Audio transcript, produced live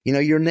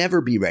You'll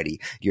never be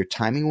ready. Your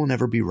timing will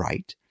never be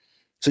right.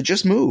 So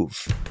just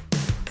move.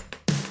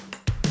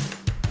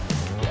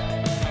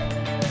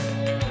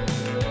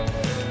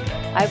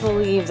 I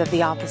believe that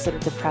the opposite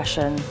of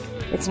depression,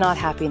 it's not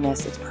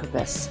happiness, it's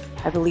purpose.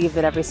 I believe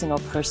that every single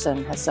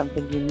person has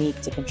something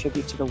unique to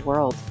contribute to the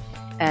world.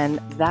 And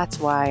that's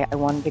why I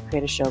wanted to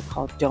create a show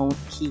called Don't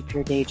Keep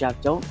Your Day Job.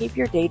 Don't Keep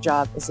Your Day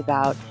Job is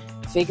about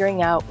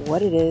figuring out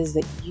what it is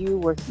that you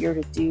were here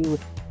to do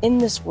in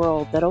this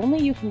world that only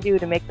you can do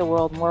to make the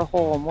world more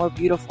whole, more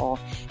beautiful,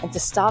 and to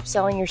stop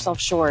selling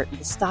yourself short, and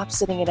to stop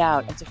sitting it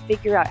out, and to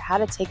figure out how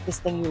to take this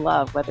thing you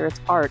love, whether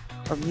it's art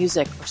or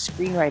music or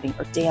screenwriting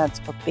or dance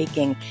or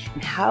baking,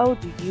 and how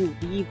do you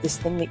weave this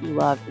thing that you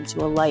love into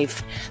a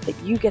life that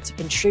you get to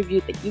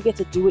contribute, that you get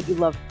to do what you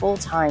love full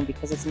time,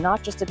 because it's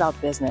not just about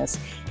business,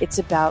 it's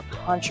about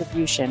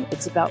contribution,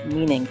 it's about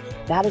meaning.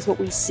 That is what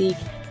we seek.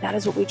 That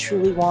is what we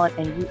truly want,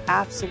 and you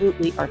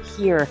absolutely are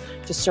here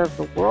to serve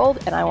the world,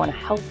 and I want to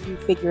help you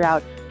figure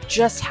out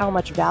just how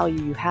much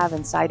value you have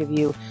inside of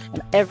you.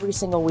 And every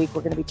single week,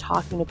 we're going to be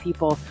talking to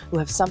people who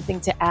have something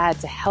to add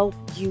to help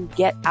you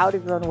get out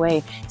of your own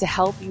way, to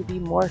help you be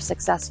more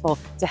successful,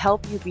 to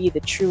help you be the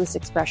truest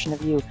expression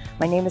of you.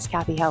 My name is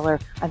Kathy Heller.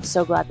 I'm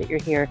so glad that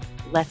you're here.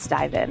 Let's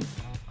dive in.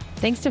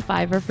 Thanks to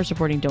Fiverr for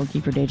supporting Don't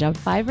Keep Your Day Job.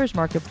 Fiverr's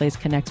marketplace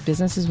connects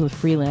businesses with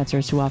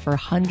freelancers who offer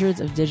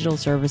hundreds of digital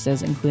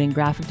services, including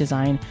graphic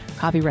design,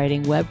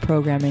 copywriting, web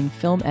programming,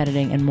 film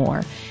editing, and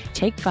more.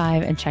 Take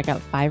 5 and check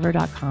out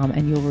Fiverr.com,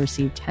 and you'll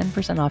receive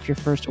 10% off your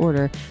first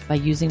order by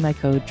using my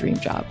code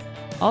DREAMJOB.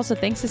 Also,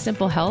 thanks to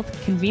Simple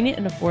Health, convenient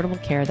and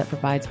affordable care that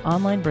provides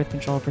online birth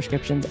control,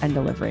 prescriptions, and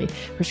delivery.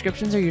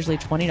 Prescriptions are usually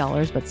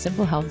 $20, but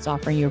Simple Health is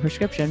offering you a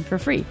prescription for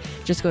free.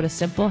 Just go to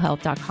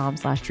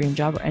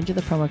simplehealth.com/dreamjob or enter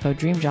the promo code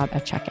DREAMJOB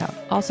at checkout.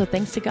 Also,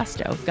 thanks to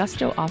Gusto.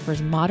 Gusto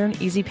offers modern,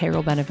 easy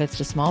payroll benefits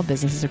to small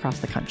businesses across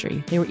the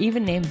country. They were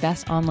even named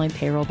Best Online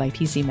Payroll by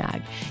PC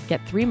Mag. Get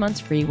 3 months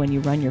free when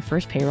you run your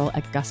first payroll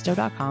at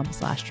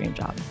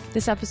gusto.com/dreamjob.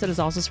 This episode is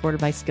also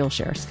supported by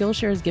Skillshare.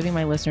 Skillshare is giving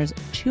my listeners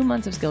 2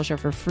 months of Skillshare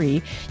for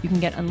free. You can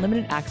get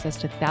unlimited access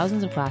to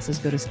thousands of classes.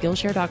 Go to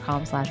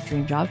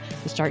Skillshare.com/dreamjob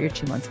to start your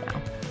 2 months now.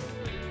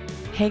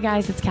 Hey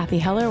guys, it's Kathy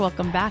Heller.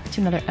 Welcome back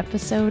to another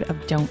episode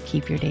of Don't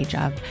Keep Your Day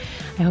Job.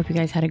 I hope you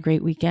guys had a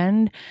great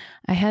weekend.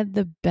 I had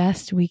the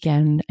best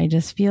weekend. I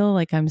just feel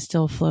like I'm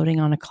still floating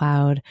on a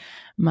cloud.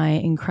 My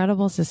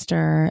incredible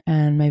sister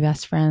and my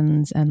best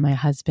friends and my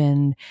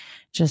husband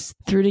just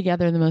threw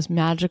together the most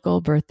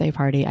magical birthday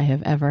party I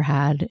have ever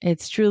had.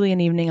 It's truly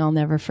an evening I'll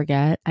never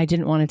forget. I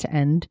didn't want it to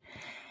end.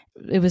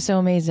 It was so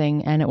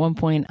amazing. And at one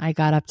point I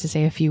got up to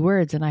say a few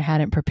words and I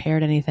hadn't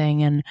prepared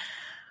anything. And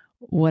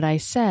what I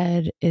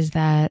said is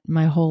that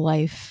my whole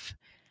life,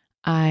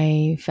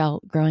 I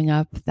felt growing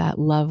up that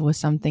love was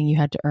something you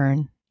had to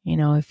earn.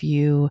 If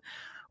you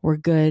were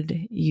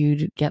good,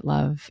 you'd get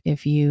love.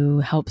 If you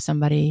helped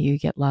somebody, you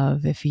get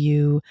love. If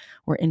you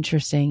were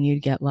interesting,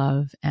 you'd get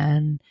love.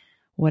 And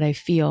what I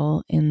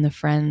feel in the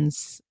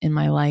friends in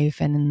my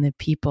life and in the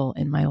people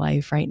in my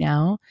life right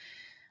now,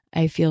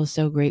 I feel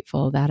so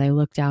grateful that I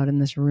looked out in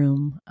this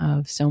room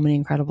of so many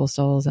incredible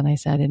souls and I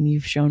said, and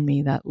you've shown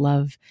me that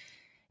love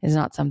is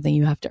not something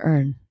you have to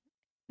earn.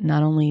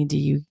 Not only do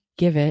you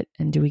give it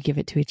and do we give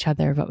it to each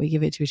other, but we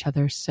give it to each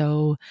other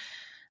so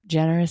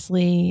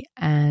generously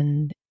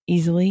and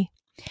easily.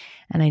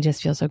 And I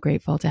just feel so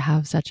grateful to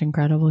have such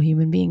incredible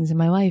human beings in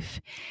my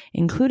life,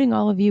 including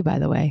all of you, by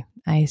the way.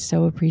 I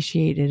so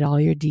appreciated all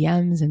your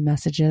DMs and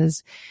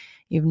messages.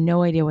 You have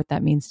no idea what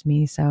that means to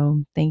me.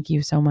 So thank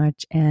you so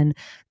much. And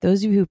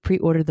those of you who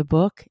pre-ordered the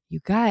book, you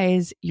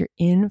guys, you're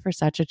in for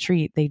such a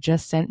treat. They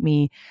just sent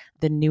me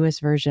the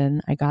newest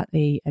version. I got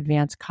the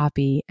advanced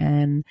copy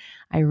and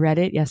I read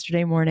it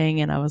yesterday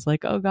morning and I was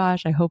like, oh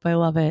gosh, I hope I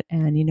love it.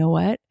 And you know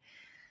what?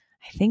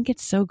 I think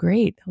it's so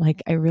great.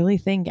 Like, I really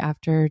think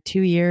after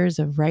 2 years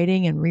of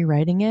writing and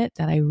rewriting it,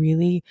 that I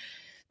really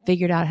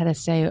figured out how to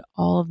say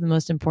all of the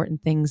most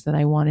important things that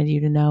I wanted you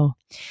to know.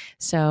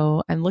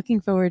 So I'm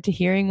looking forward to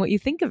hearing what you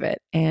think of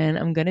it. And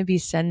I'm going to be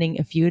sending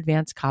a few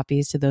advanced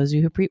copies to those of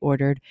you who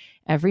pre-ordered.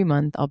 Every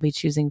month, I'll be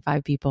choosing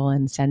 5 people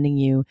and sending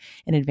you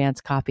an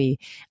advanced copy.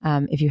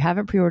 If you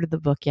haven't pre-ordered the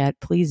book yet,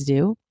 please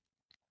do.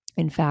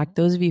 In fact,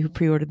 those of you who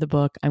pre-ordered the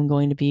book, I'm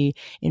going to be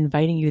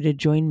inviting you to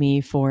join me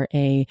for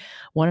a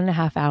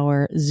 1.5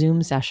 hour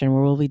Zoom session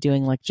where we'll be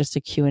doing like just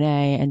a Q&A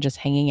and just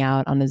hanging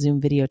out on a Zoom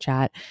video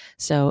chat.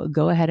 So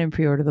go ahead and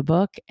pre-order the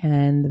book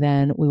and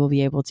then we will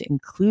be able to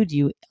include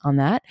you on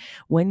that.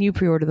 When you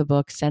pre-order the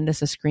book, send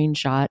us a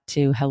screenshot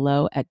to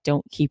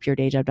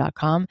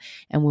hello@don'tkeepyourdayjob.com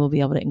and we'll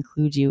be able to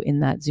include you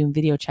in that Zoom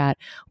video chat.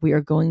 We are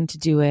going to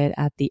do it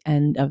at the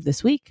end of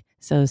this week.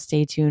 So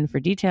stay tuned for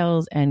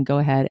details and go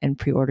ahead and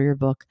pre-order your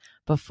book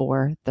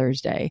before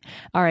Thursday.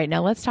 All right,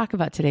 now let's talk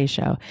about today's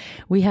show.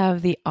 We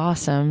have the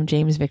awesome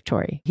James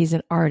Victore. He's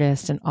an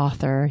artist, an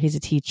author, he's a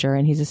teacher,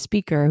 and he's a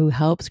speaker who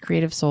helps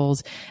creative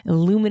souls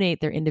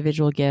illuminate their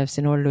individual gifts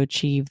in order to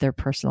achieve their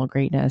personal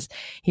greatness.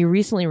 He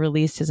recently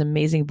released his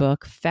amazing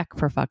book, Feck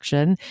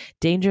Perfection,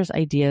 Dangerous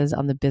Ideas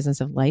on the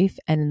Business of Life.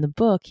 And in the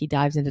book, he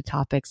dives into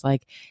topics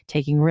like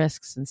taking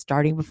risks and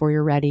starting before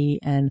you're ready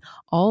and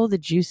all of the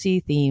juicy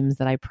themes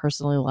that I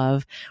personally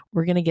love.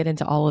 We're going to get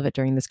into all of it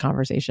during this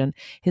conversation.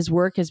 His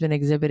work has been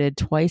exhibited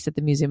twice at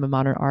the Museum of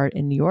Modern Art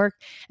in New York,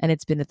 and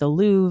it's been at the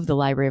Louvre, the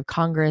Library of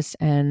Congress,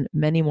 and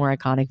many more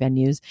iconic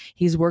venues.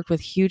 He's worked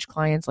with huge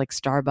clients like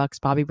Starbucks,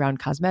 Bobbi Brown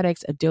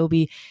Cosmetics,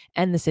 Adobe,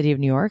 and the City of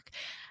New York.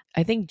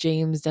 I think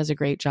James does a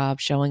great job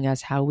showing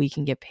us how we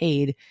can get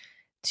paid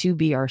to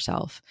be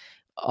ourselves.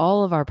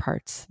 All of our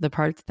parts, the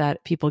parts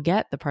that people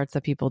get, the parts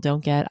that people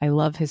don't get. I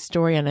love his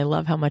story and I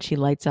love how much he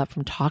lights up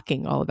from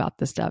talking all about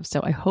this stuff. So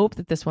I hope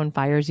that this one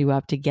fires you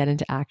up to get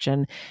into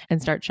action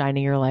and start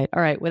shining your light.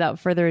 All right, without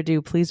further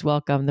ado, please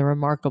welcome the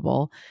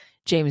remarkable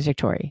James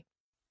Victore.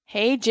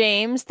 Hey,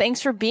 James,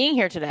 thanks for being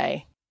here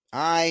today.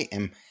 I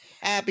am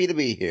happy to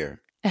be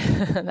here.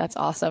 That's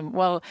awesome.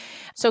 Well,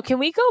 so can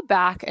we go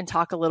back and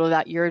talk a little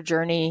about your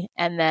journey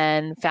and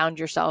then found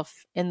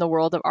yourself in the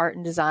world of art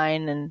and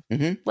design?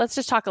 And let's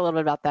just talk a little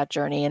bit about that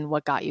journey and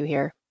what got you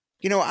here.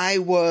 You know, I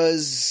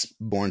was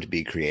born to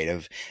be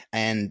creative,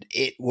 and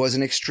it was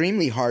an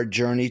extremely hard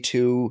journey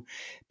to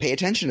pay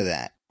attention to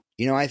that.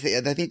 You know, I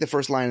think the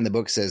first line in the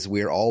book says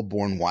we're all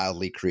born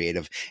wildly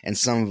creative, and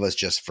some of us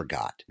just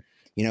forgot.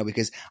 You know,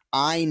 because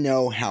I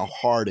know how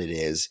hard it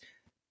is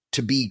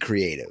to be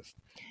creative.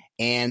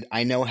 And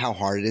I know how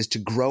hard it is to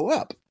grow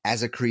up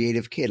as a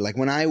creative kid. Like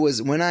when I was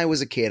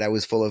a kid, I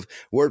was full of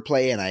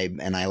wordplay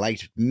and I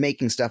liked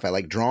making stuff. I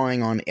liked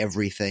drawing on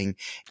everything.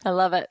 I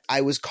love it.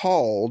 I was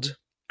called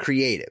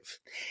creative.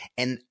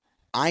 And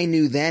I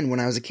knew then when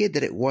I was a kid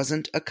that it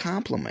wasn't a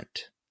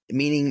compliment,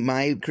 meaning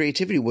my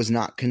creativity was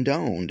not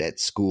condoned at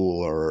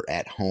school or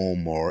at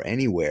home or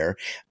anywhere.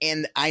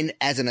 And I,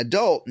 as an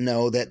adult,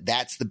 know that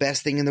that's the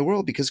best thing in the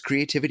world because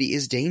creativity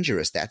is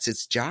dangerous. That's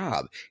its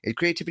job.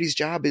 Creativity's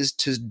job is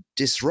to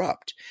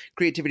disrupt.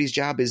 Creativity's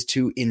job is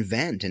to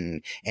invent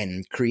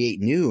and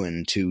create new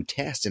and to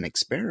test and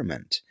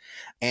experiment.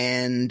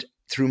 And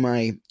through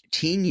my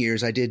teen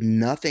years, I did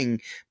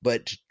nothing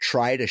but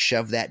try to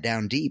shove that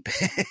down deep,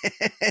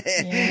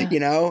 you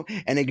know,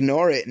 and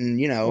ignore it and,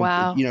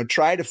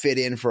 try to fit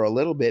in for a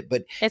little bit.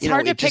 But it's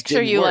hard to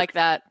picture you like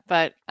that,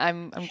 but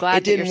I'm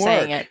glad that you're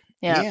saying it.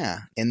 Yeah.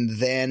 And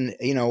then,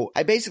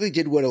 I basically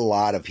did what a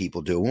lot of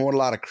people do and what a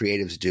lot of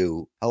creatives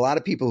do. A lot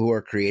of people who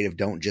are creative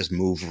don't just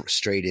move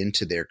straight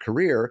into their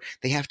career.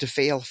 They have to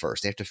fail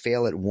first. They have to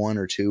fail at one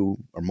or two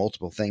or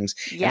multiple things.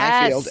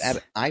 Yes.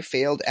 And I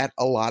failed at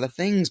a lot of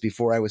things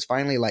before I was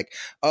finally like,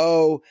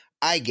 oh,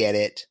 I get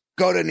it.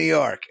 Go to New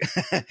York.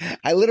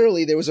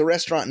 There was a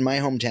restaurant in my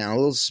hometown, a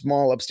little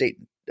small upstate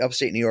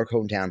New York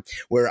hometown,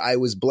 where I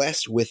was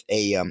blessed with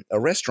a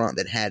restaurant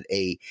that had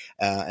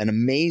an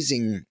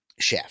amazing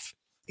chef.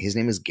 His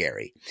name is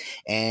Gary.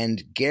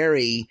 And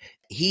Gary,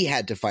 he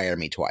had to fire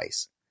me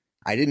twice.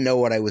 I didn't know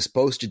what I was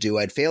supposed to do.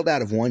 I'd failed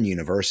out of one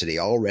university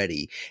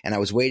already, and I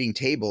was waiting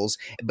tables,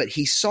 but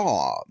he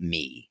saw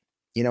me.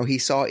 He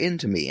saw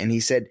into me, and he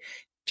said,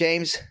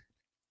 James,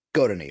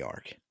 go to New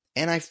York.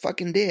 And I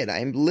fucking did.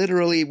 I'm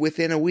literally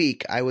within a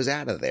week, I was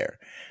out of there.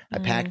 I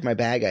packed my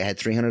bag. I had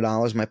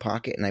 $300 in my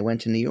pocket, and I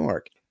went to New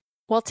York.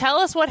 Well, tell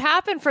us what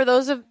happened for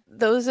those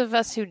of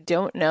us who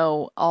don't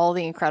know all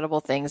the incredible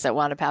things that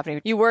wound up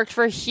happening. You worked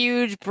for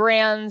huge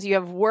brands. You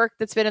have work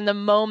that's been in the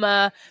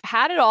MoMA.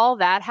 How did all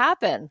that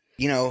happen?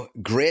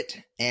 Grit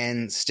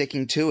and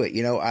sticking to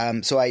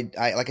it, so I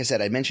like I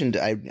said, I mentioned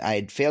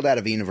I'd failed out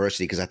of a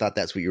university because I thought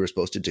that's what you were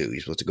supposed to do.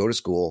 You're supposed to go to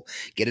school,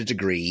 get a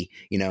degree,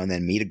 and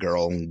then meet a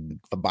girl and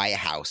buy a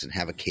house and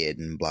have a kid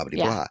and blah,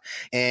 blah, blah.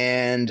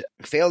 And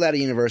failed out of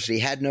university,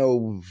 had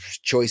no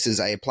choices.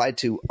 I applied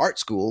to art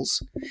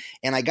schools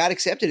and I got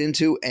accepted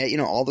into,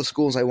 all the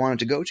schools I wanted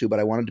to go to, but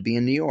I wanted to be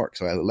in New York.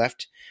 So I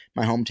left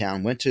my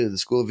hometown, went to the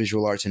School of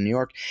Visual Arts in New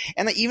York.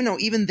 And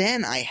even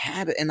then I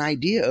had an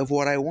idea of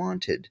what I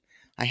wanted.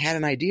 I had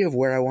an idea of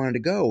where I wanted to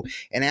go.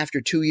 And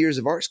after 2 years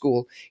of art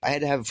school, I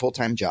had to have a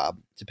full-time job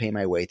to pay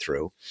my way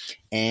through.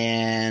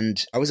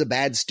 And I was a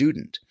bad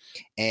student.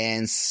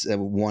 And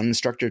one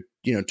instructor,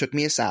 took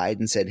me aside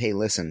and said, hey,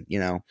 listen,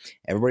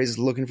 everybody's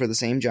looking for the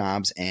same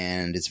jobs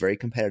and it's very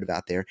competitive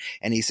out there.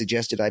 And he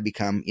suggested I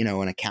become,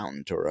 an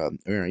accountant or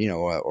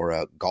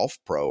a golf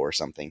pro or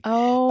something.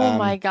 Oh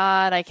my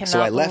God. I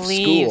cannot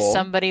believe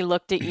somebody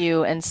looked at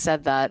you and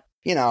said that.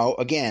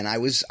 Again, I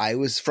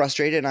was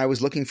frustrated and I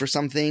was looking for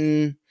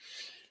something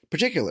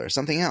particular,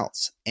 something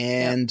else.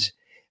 And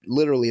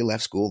literally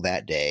left school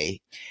that day.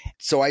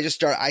 So I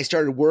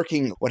started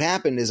working. What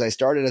happened is I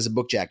started as a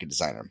book jacket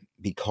designer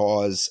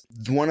because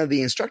one of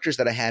the instructors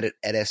that I had at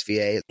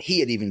SVA, he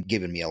had even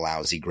given me a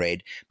lousy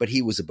grade, but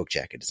he was a book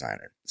jacket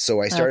designer.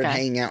 So I started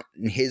hanging out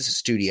in his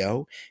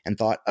studio and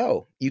thought,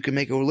 oh, you can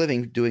make a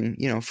living doing,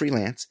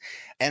 freelance.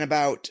 And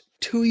about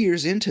 2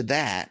 years into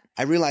that,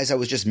 I realized I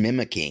was just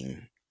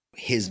mimicking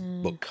his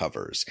book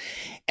covers.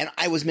 And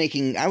I was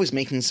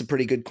making some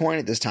pretty good coin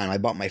at this time. I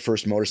bought my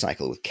first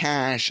motorcycle with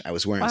cash. I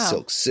was wearing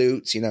silk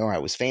suits, I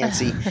was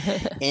fancy.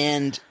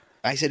 And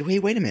I said,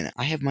 wait a minute.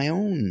 I have my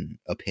own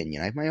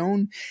opinion. I have my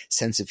own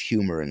sense of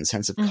humor and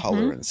sense of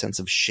color and sense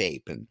of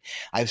shape. And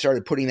I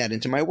started putting that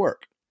into my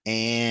work,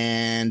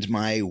 and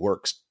my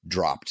works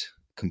dropped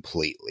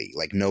completely.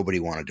 Like, nobody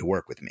wanted to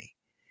work with me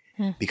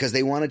because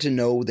they wanted to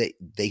know that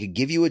they could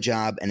give you a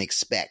job and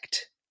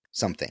expect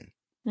something.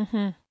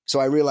 So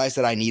I realized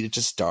that I needed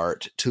to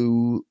start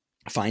to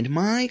find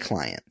my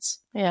clients.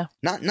 Yeah.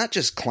 Not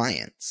just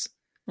clients.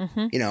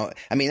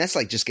 That's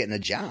like just getting a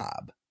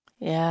job.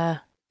 Yeah.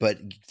 But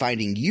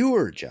finding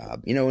your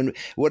job, and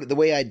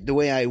the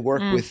way I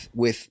work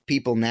with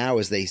people now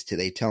is they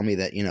tell me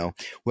that,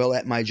 well,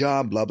 at my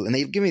job, blah, blah, and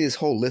they give me this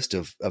whole list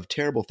of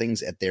terrible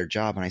things at their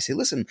job. And I say,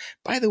 listen,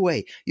 by the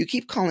way, you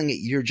keep calling it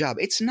your job.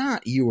 It's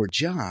not your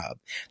job.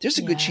 There's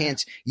a good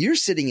chance you're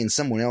sitting in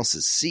someone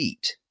else's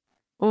seat.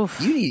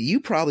 Oof. You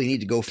probably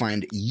need to go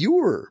find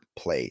your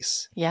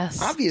place.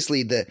 Yes.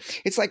 Obviously,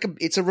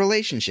 it's a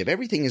relationship.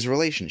 Everything is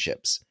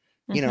relationships.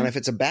 And if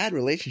it's a bad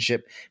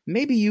relationship,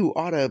 maybe you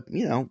ought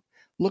to,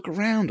 look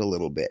around a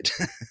little bit.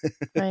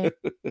 Right.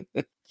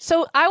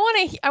 So I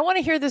want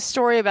to hear this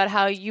story about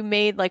how you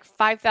made like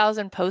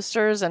 5,000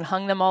 posters and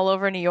hung them all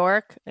over New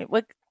York.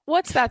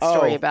 What's that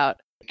story about?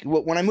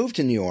 Well, when I moved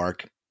to New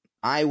York,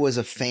 I was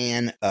a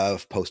fan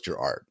of poster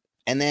art.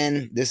 And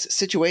then this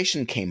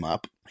situation came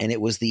up, and it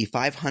was the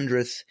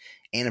 500th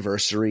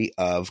anniversary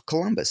of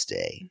Columbus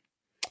Day.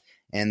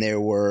 And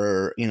there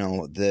were,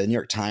 the New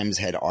York Times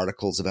had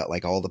articles about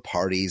like all the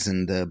parties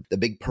and the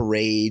big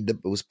parade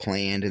that was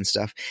planned and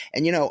stuff.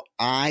 And,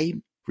 I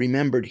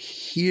remembered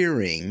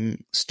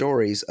hearing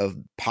stories of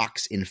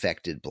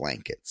pox-infected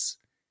blankets,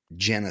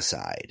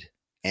 genocide,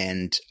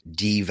 and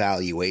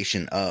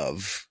devaluation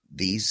of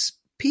these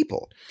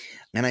people.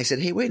 And I said,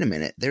 hey, wait a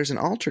minute, there's an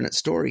alternate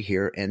story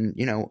here. And,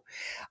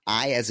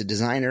 I, as a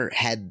designer,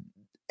 had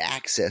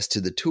access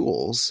to the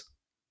tools.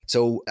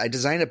 So I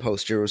designed a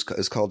poster. It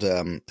was called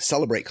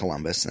Celebrate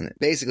Columbus. And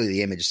basically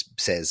the image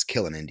says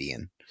kill an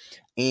Indian.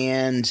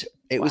 And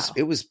it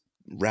was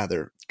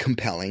rather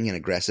compelling and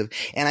aggressive.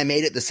 And I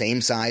made it the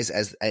same size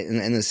as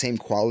and the same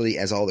quality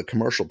as all the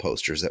commercial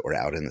posters that were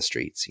out in the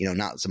streets,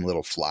 not some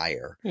little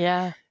flyer.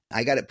 Yeah.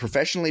 I got it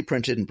professionally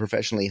printed and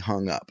professionally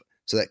hung up.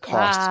 So that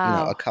cost,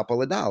 a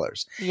couple of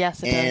dollars.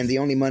 Yes, it does. The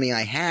only money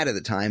I had at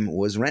the time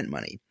was rent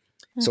money.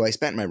 So I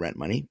spent my rent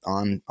money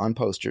on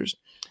posters,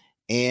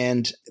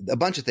 and a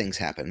bunch of things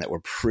happened that were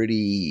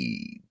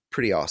pretty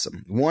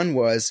awesome. One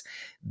was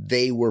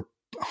they were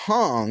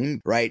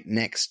hung right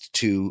next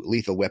to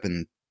Lethal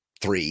Weapon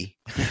 3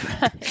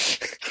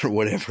 or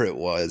whatever it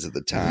was at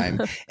the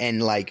time,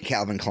 and like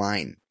Calvin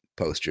Klein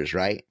posters,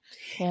 right?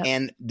 Yep.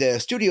 And the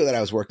studio that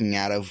I was working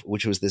out of,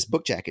 which was this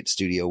book jacket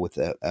studio with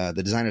the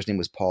designer's name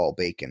was Paul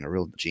Bacon, a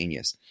real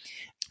genius,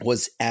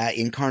 was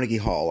in Carnegie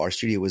Hall. Our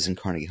studio was in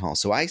Carnegie Hall.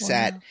 So I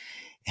sat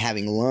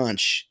having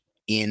lunch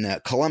in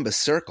Columbus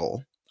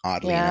Circle,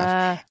 oddly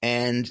enough,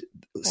 and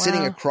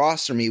sitting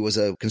across from me was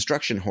a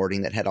construction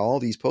hoarding that had all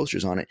these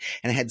posters on it,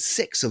 and it had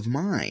 6 of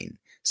mine,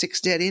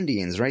 6 dead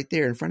Indians right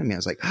there in front of me. I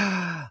was like,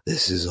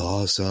 this is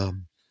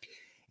awesome.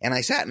 And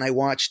I sat and I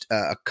watched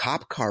a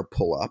cop car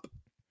pull up,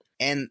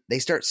 and they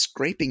start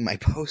scraping my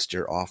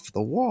poster off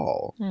the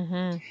wall.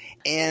 Mm-hmm.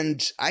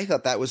 And I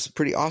thought that was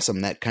pretty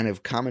awesome, that kind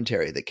of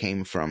commentary that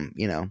came from,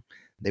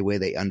 the way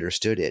they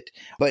understood it.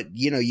 But,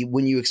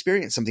 when you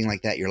experience something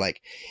like that, you're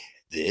like,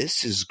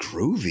 this is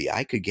groovy.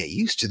 I could get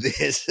used to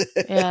this.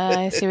 Yeah,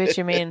 I see what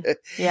you mean.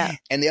 Yeah.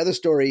 And the other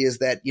story is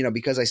that,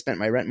 because I spent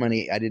my rent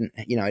money, I didn't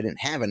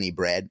have any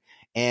bread,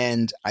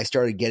 and I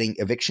started getting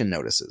eviction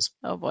notices.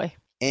 Oh boy.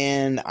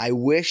 And I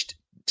wished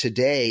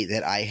today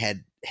that I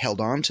had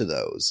held on to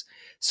those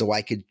so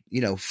I could,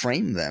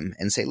 frame them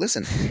and say,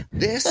 listen,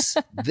 this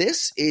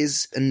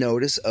is a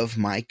notice of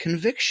my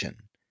conviction.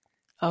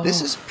 Oh.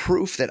 This is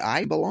proof that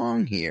I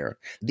belong here.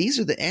 These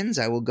are the ends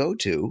I will go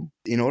to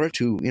in order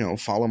to,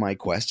 follow my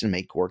quest and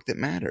make work that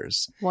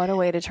matters. What a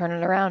way to turn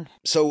it around.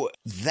 So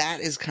that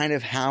is kind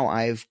of how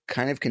I've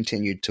kind of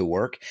continued to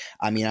work.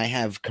 I mean, I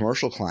have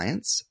commercial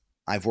clients.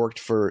 I've worked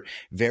for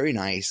very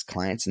nice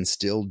clients and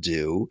still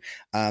do.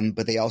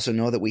 But they also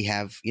know that we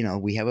have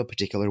a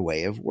particular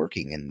way of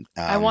working. And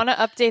I want to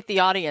update the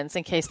audience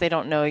in case they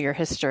don't know your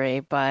history,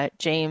 but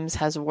James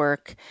has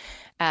work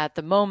at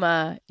the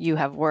MoMA. You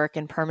have work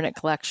in permanent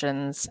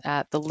collections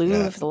at the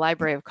Louvre, the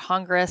Library of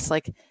Congress.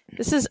 Like,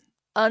 this is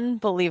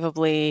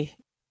unbelievably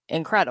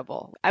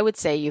incredible. I would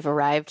say you've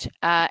arrived.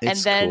 And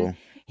then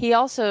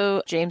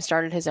cool. James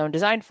started his own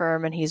design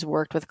firm, and he's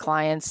worked with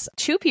clients.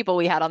 2 people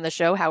we had on the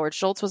show, Howard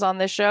Schultz was on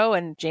this show,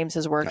 and James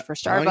has worked for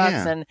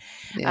Starbucks.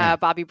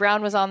 And Bobby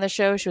Brown was on the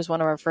show. She was one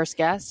of our first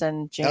guests,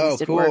 and James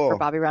did work for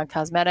Bobby Brown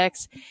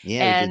Cosmetics.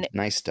 Yeah, and did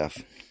nice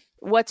stuff.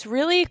 What's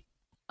really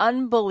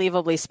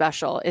unbelievably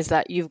special is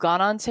that you've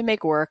gone on to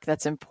make work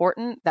that's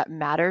important, that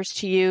matters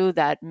to you,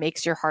 that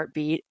makes your heart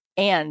beat.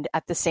 And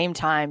at the same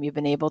time, you've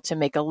been able to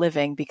make a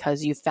living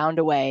because you've found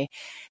a way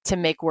to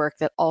make work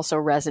that also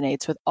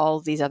resonates with all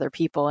of these other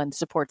people and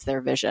supports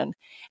their vision.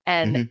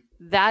 And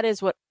that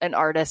is what an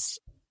artist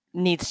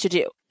needs to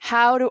do.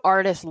 How do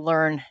artists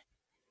learn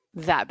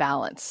that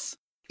balance?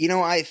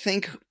 I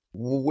think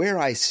where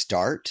I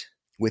start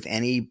with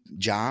any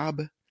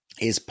job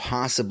is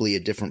possibly a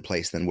different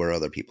place than where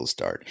other people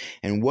start.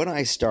 And what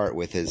I start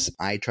with is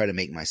I try to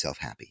make myself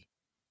happy.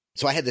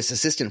 So I had this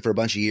assistant for a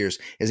bunch of years.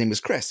 His name was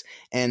Chris.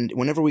 And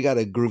whenever we got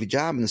a groovy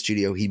job in the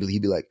studio, he'd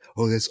be like,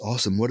 "Oh, that's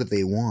awesome. What do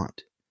they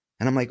want?"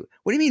 And I'm like,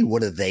 "What do you mean,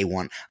 what do they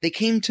want? They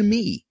came to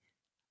me."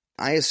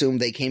 I assume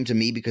they came to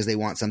me because they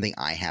want something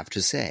I have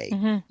to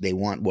say. They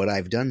want what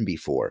I've done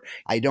before.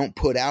 I don't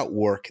put out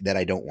work that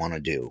I don't want to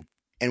do.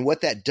 And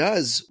what that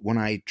does when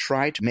I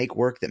try to make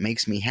work that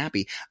makes me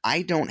happy,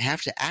 I don't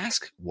have to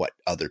ask what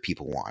other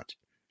people want.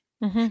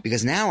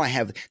 Because now I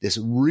have this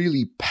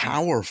really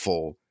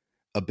powerful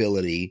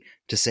ability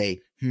to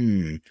say,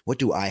 what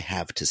do I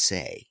have to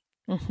say?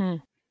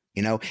 And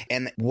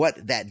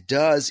what that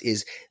does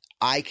is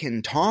I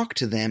can talk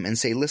to them and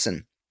say,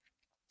 listen,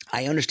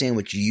 I understand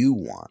what you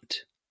want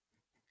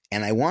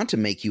and I want to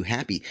make you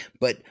happy,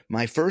 but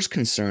my first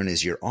concern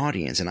is your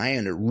audience, and I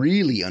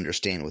really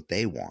understand what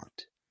they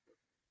want.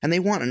 And they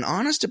want an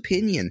honest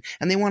opinion,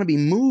 and they want to be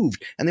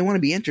moved, and they want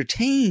to be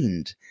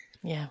entertained.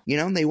 Yeah.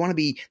 They want to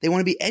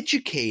be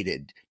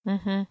educated.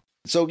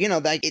 So,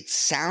 it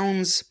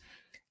sounds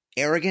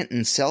arrogant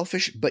and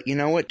selfish, but you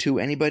know what? To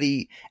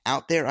anybody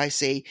out there, I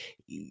say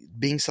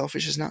being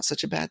selfish is not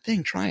such a bad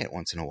thing. Try it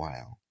once in a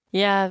while.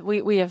 Yeah,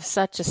 we have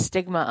such a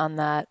stigma on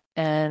that,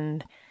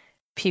 and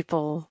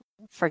people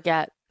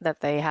forget that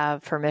they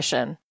have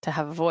permission to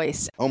have a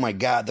voice. Oh my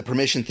God, the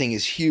permission thing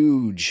is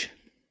huge.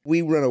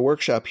 We run a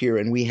workshop here,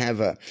 and we have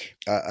a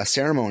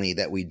ceremony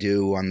that we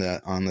do on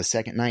the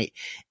second night,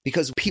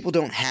 because people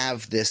don't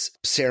have this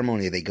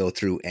ceremony they go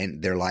through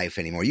in their life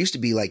anymore. It used to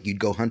be like you'd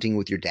go hunting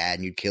with your dad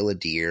and you'd kill a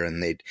deer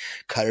and they'd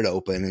cut it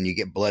open and you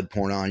get blood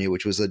poured on you,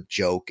 which was a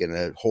joke and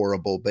a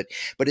horrible. But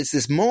it's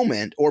this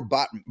moment, or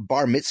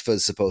bar mitzvah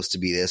is supposed to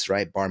be this,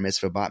 right? Bar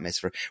mitzvah, bat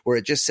mitzvah, where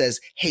it just says,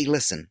 hey,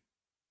 listen,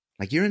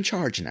 like you're in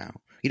charge now.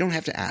 You don't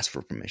have to ask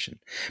for permission,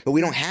 but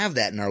we don't have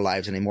that in our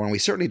lives anymore. And we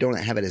certainly don't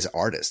have it as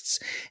artists.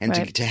 And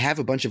right. to have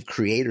a bunch of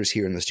creators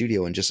here in the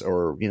studio and just,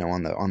 or,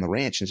 on the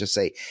ranch, and just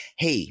say,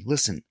 hey,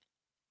 listen,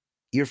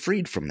 you're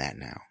freed from that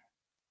now.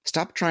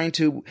 Stop trying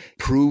to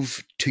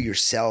prove to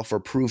yourself or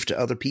prove to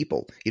other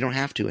people. You don't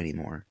have to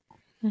anymore.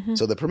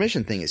 So the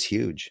permission thing is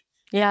huge.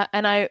 Yeah.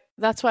 And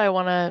that's why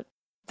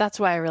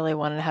I really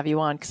wanted to have you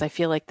on, because I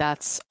feel like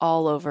that's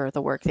all over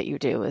the work that you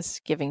do, is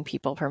giving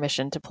people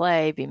permission to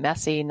play, be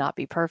messy, not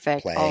be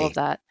perfect, all of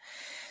that.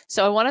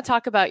 So I want to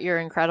talk about your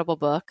incredible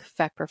book,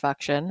 Feck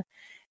Perfection.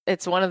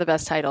 It's one of the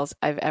best titles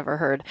I've ever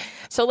heard.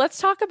 So let's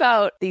talk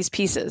about these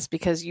pieces,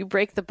 because you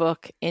break the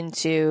book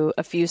into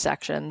a few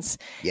sections,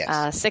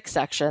 6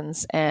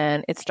 sections,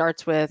 and it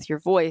starts with your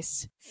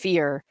voice,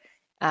 fear.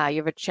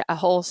 You have a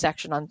whole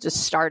section on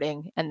just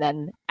starting, and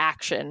then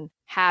action,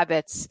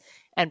 habits,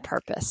 and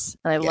purpose.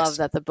 And I love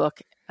that the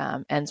book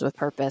ends with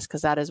purpose,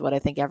 because that is what I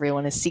think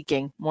everyone is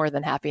seeking more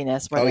than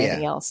happiness, more than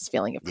anything else, is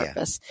feeling of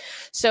purpose.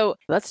 So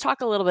let's talk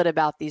a little bit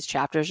about these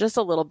chapters, just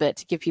a little bit,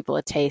 to give people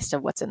a taste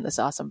of what's in this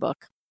awesome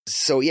book.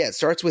 So it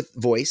starts with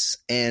voice.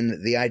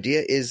 And the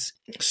idea is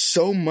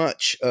so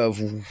much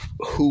of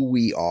who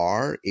we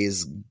are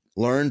is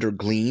learned or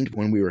gleaned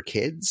when we were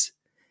kids.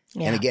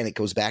 Yeah. And again, it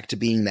goes back to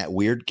being that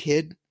weird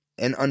kid.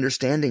 And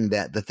understanding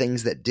that the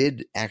things that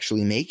did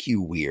actually make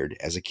you weird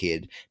as a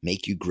kid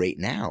make you great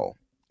now,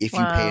 if you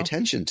pay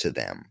attention to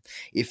them.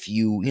 If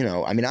you,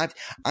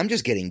 I'm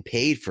just getting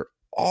paid for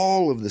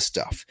all of the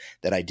stuff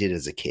that I did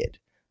as a kid.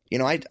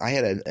 I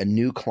had a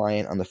new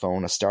client on the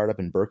phone, a startup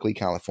in Berkeley,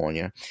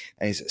 California,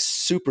 and he's a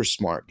super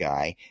smart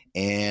guy,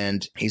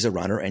 and he's a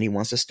runner, and he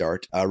wants to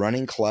start a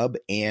running club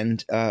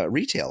and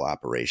retail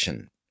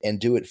operation, and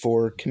do it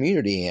for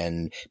community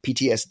and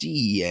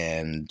PTSD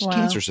and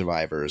cancer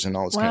survivors and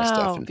all this kind of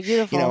stuff. And,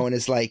 beautiful. And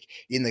it's like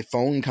in the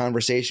phone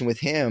conversation with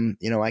him,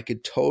 I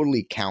could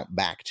totally count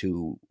back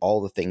to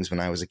all the things when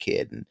I was a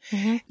kid.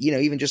 And,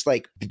 even just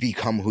like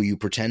become who you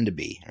pretend to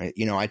be.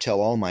 I tell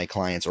all my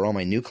clients, or all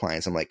my new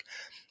clients, I'm like,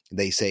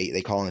 they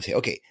call and say,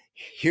 okay,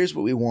 here's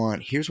what we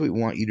want. Here's what we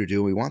want you to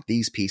do. We want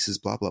these pieces,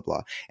 blah, blah,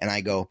 blah. And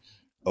I go,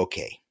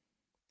 okay,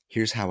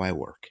 here's how I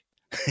work.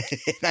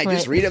 And I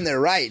just read them their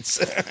rights.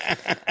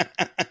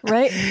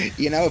 Right.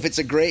 If it's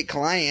a great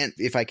client,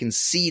 if I can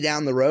see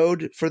down the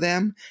road for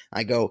them,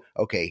 I go,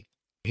 okay,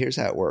 here's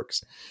how it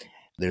works.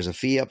 There's a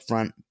fee up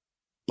front,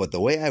 but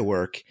the way I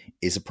work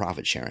is a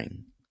profit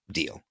sharing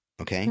deal.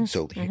 Okay.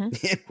 So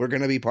we're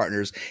going to be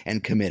partners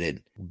and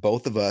committed.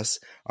 Both of us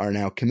are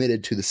now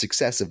committed to the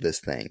success of this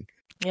thing.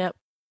 Yep.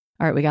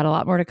 All right. We got a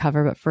lot more to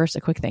cover, but first,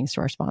 a quick thanks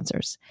to our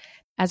sponsors.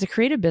 As a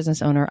creative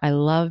business owner, I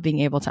love being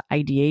able to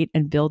ideate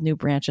and build new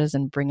branches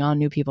and bring on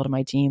new people to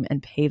my team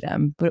and pay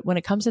them. But when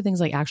it comes to things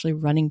like actually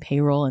running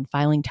payroll and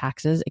filing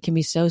taxes, it can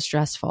be so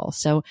stressful.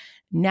 So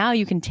Now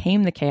you can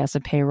tame the chaos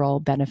of payroll,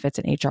 benefits,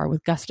 and HR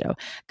with Gusto.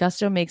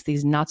 Gusto makes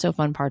these not so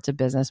fun parts of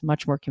business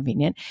much more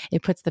convenient.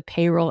 It puts the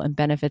payroll and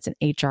benefits and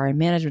HR and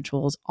management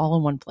tools all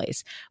in one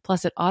place.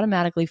 Plus, it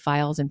automatically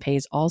files and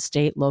pays all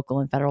state, local,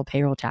 and federal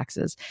payroll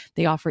taxes.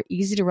 They offer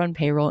easy to run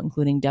payroll,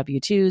 including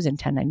W-2s and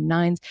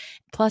 1099s,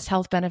 plus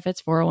health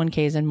benefits,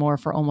 401ks, and more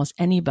for almost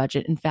any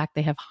budget. In fact,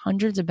 they have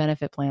hundreds of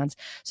benefit plans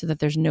so that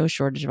there's no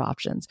shortage of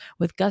options.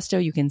 With Gusto,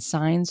 you can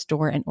sign,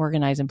 store, and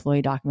organize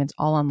employee documents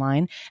all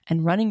online,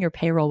 and running your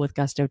payroll with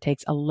Gusto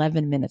takes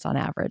 11 minutes on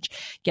average.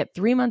 Get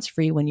 3 months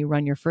free when you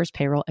run your first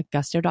payroll at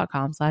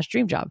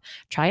gusto.com/dreamjob.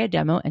 Try a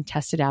demo and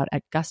test it out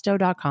at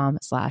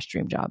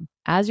gusto.com/dreamjob.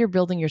 As you're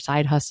building your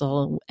side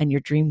hustle and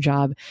your dream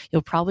job,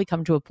 you'll probably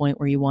come to a point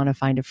where you want to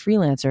find a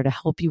freelancer to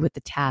help you with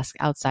the task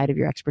outside of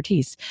your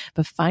expertise.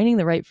 But finding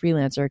the right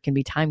freelancer can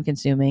be time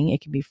consuming, it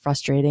can be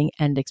frustrating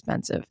and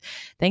expensive.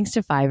 Thanks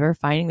to Fiverr,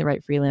 finding the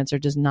right freelancer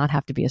does not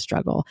have to be a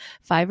struggle.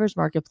 Fiverr's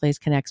marketplace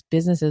connects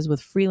businesses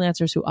with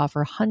freelancers who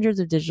offer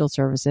hundreds of digital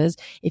services.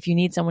 If you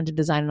need someone to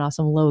design an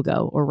awesome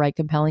logo or write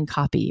compelling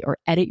copy or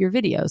edit your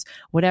videos,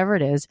 whatever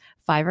it is,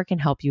 Fiverr can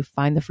help you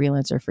find the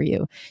freelancer for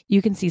you.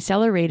 You can see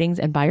seller ratings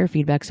and buyer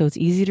feedback, so it's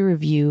easy to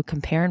review,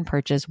 compare, and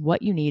purchase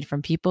what you need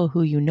from people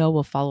who you know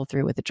will follow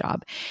through with the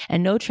job.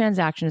 And no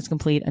transaction is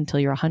complete until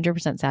you're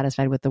 100%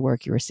 satisfied with the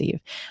work you receive.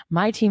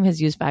 My team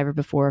has used Fiverr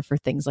before for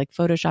things like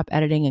Photoshop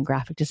editing and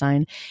graphic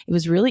design. It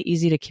was really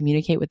easy to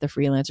communicate with the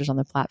freelancers on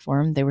the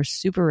platform. They were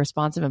super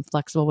responsive and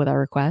flexible with our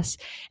requests.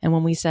 And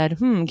when we said,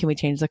 can we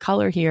change the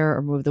color here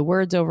or move the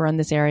words over on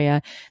this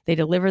area, they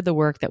delivered the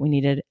work that we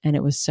needed, and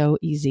it was so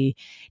easy.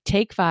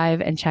 Take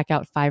 5 and check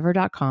out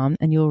Fiverr.com,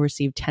 and you'll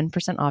receive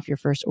 10% off your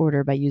first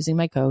order by using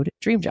my code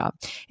DREAMJOB.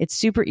 It's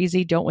super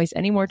easy. Don't waste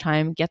any more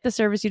time. Get the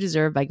service you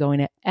deserve by going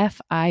to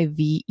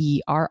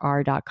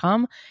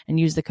Fiverr.com and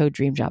use the code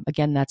DREAMJOB.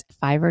 Again, that's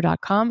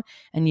Fiverr.com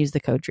and use the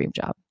code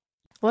DREAMJOB.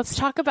 Let's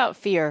talk about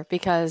fear,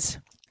 because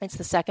it's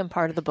the second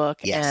part of the book.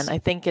 Yes. And I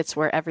think it's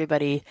where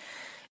everybody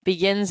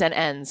begins and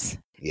ends.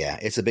 Yeah,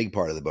 it's a big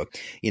part of the book.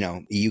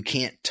 You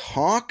can't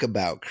talk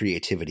about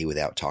creativity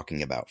without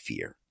talking about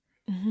fear.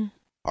 Mm-hmm.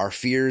 Our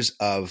fears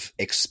of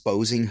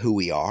exposing who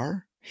we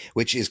are,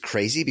 which is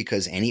crazy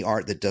because any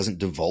art that doesn't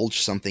divulge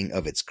something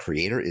of its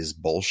creator is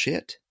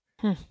bullshit.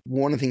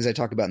 One of the things I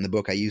talk about in the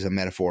book, I use a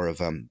metaphor of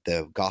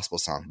the gospel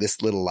song,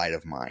 "This Little Light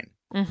of Mine,"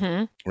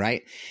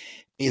 right?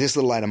 This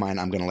little light of mine,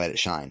 I'm going to let it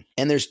shine.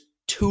 And there's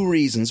 2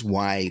 reasons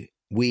why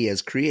we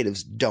as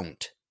creatives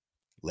don't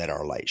let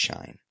our light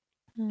shine.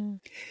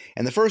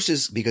 And the first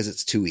is because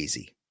it's too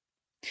easy,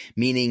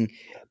 meaning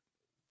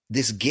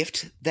this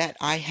gift that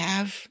I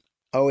have,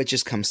 it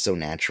just comes so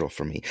natural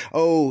for me.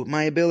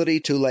 My ability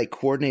to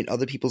coordinate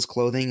other people's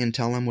clothing and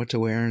tell them what to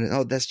wear.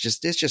 It's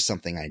just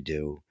something I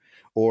do.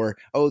 Or,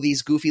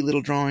 these goofy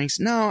little drawings.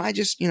 No, I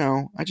just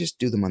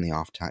do them on the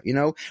off time.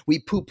 We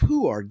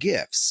poo-poo our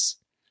gifts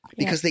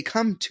because they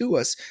come to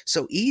us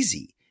so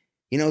easy.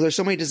 There's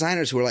so many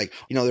designers who are like,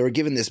 they were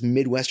given this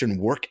Midwestern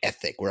work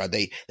ethic where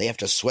they have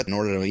to sweat in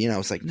order to,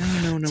 it's like,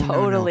 no.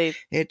 Totally.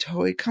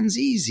 No. It comes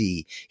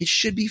easy. It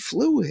should be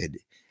fluid.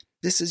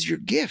 This is your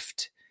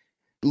gift.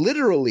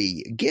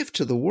 Literally a gift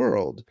to the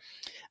world.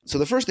 So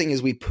the first thing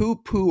is we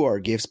poo-poo our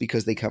gifts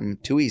because they come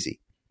too easy.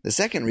 The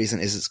second reason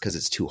is it's because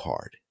it's too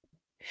hard.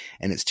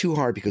 And it's too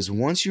hard because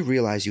once you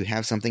realize you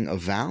have something of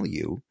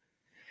value,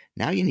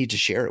 now you need to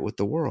share it with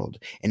the world.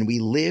 And we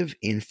live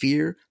in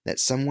fear that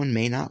someone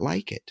may not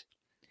like it.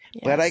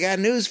 Yes. But I got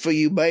news for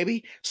you,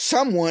 baby.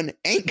 Someone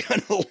ain't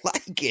going to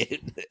like it.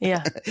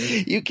 Yeah.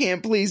 You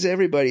can't please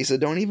everybody, so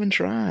don't even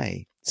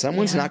try.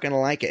 Someone's not going to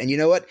like it. And you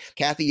know what,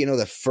 Kathy,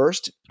 the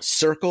first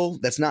circle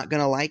that's not going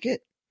to like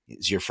it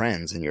is your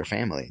friends and your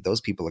family.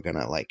 Those people are going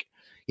to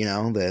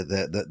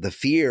the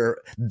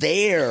fear,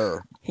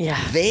 their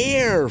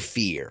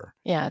fear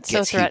it's gets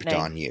so threatening.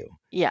 heaped on you.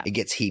 Yeah. It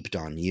gets heaped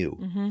on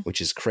you, which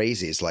is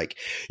crazy. It's like,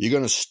 you're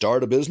going to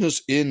start a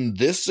business in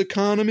this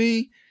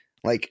economy?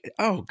 Like,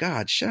 oh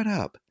God, shut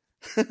up.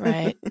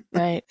 Right.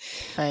 I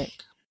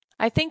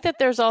think that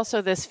there's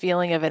also this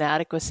feeling of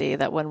inadequacy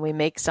that when we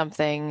make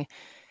something,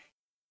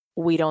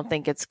 we don't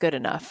think it's good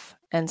enough.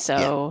 And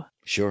so,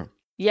 sure.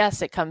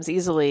 Yes, it comes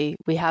easily.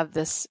 We have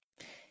this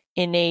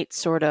innate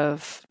sort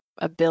of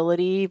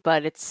ability,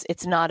 but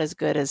it's not as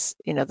good as,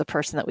 the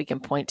person that we can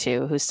point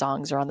to whose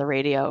songs are on the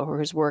radio or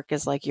whose work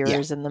is like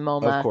yours in the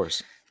MoMA. Of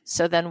course.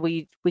 So then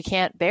we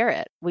can't bear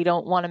it. We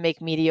don't want to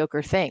make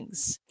mediocre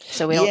things.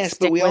 So we don't stick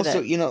but we with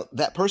also, it.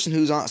 That person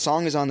whose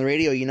song is on the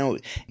radio,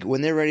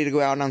 when they're ready to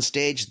go out on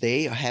stage,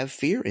 they have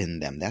fear in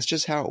them. That's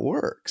just how it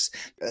works.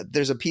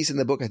 There's a piece in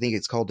the book, I think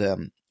it's called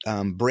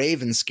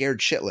Brave and Scared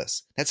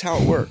Shitless. That's how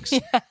it works.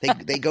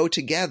 They go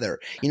together.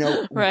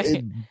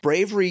 Right.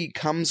 Bravery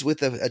comes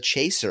with a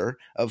chaser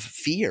of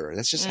fear.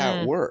 That's just how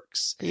it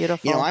works.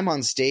 Beautiful. I'm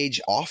on stage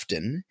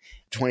often,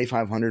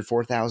 2,500,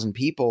 4,000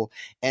 people,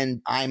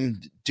 and I'm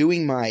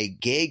doing my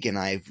gig and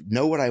I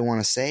know what I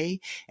want to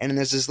say. And then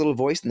there's this little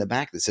voice in the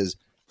back that says,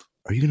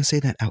 are you going to say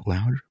that out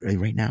loud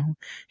right now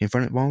in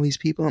front of all these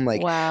people? I'm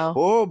like, wow.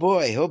 oh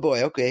boy.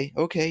 Okay.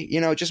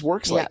 It just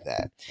works like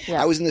that.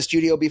 I was in the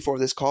studio before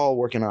this call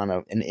working on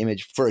an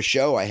image for a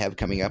show I have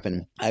coming up,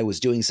 and I was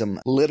doing some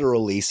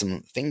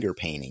finger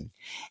painting.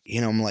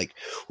 I'm like,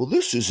 well,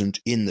 this isn't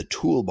in the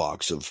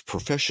toolbox of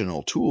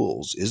professional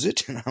tools, is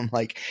it? And I'm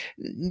like,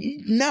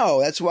 no,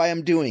 that's why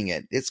I'm doing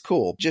it. It's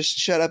cool. Just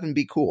shut up and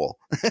be cool.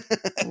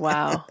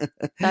 Wow.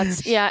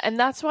 And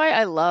that's why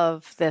I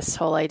love this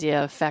whole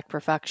idea of effect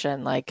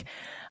perfection. Like,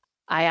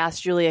 I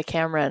asked Julia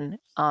Cameron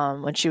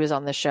when she was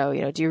on the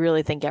show, do you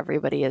really think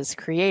everybody is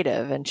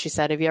creative? And she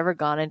said, have you ever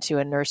gone into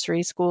a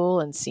nursery school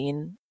and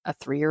seen a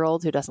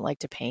 3-year-old who doesn't like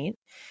to paint?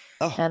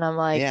 Oh, and I'm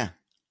like,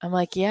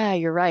 yeah,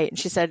 you're right. And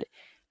she said,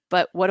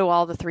 but what do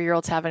all the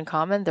 3-year-olds have in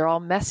common? They're all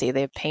messy.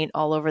 They have paint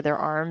all over their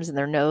arms and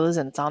their nose,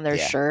 and it's on their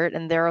shirt,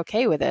 and they're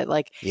okay with it.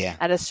 Like,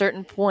 at a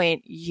certain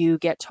point, you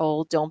get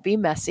told, don't be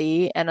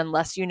messy. And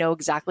unless you know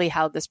exactly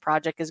how this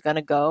project is going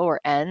to go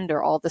or end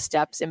or all the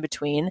steps in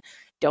between,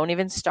 don't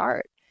even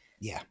start.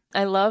 Yeah.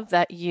 I love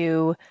that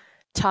you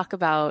talk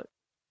about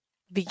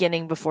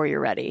beginning before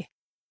you're ready.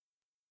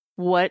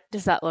 What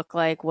does that look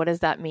like? What does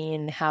that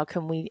mean? How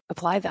can we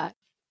apply that?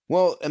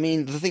 Well, I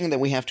mean, the thing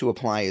that we have to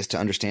apply is to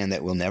understand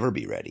that we'll never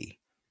be ready,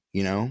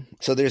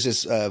 So there's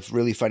this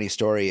really funny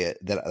story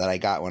that I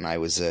got when I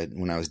was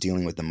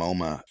dealing with the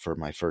MoMA for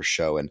my first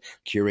show, and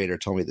curator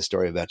told me the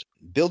story about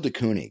William de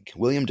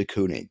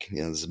Kooning,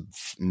 this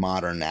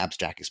modern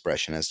abstract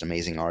expressionist,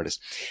 amazing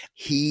artist.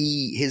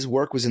 His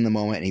work was in the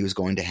MoMA, and he was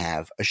going to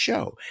have a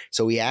show.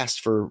 So he asked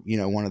for,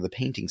 one of the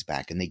paintings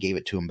back, and they gave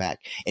it to him back,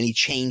 and he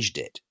changed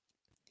it.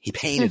 He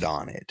painted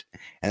on it,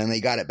 and then they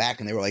got it back,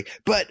 and they were like,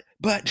 but,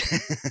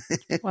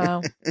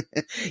 wow.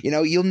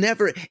 You'll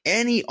never,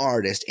 any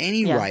artist,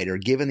 any writer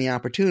given the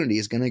opportunity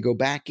is going to go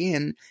back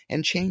in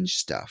and change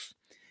stuff.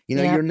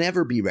 You'll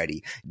never be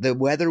ready. The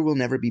weather will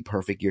never be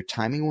perfect. Your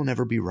timing will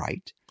never be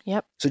right.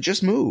 Yep. So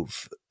just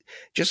move,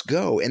 just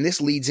go. And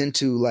this leads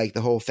into like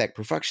the whole effect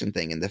perfection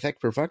thing. And the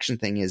effect perfection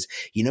thing is,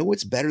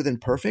 what's better than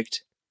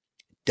perfect?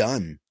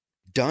 Done.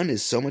 Done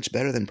is so much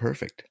better than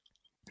perfect.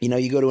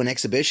 You go to an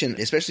exhibition,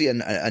 especially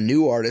a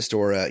new artist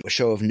or a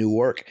show of new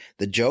work.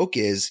 The joke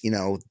is,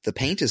 the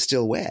paint is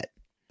still wet.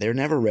 They're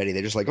never ready.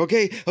 They're just like,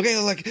 okay,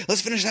 like,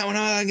 let's finish that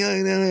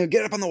one.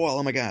 Get up on the wall.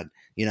 Oh my God.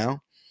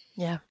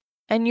 Yeah.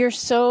 And you're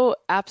so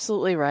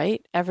absolutely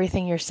right.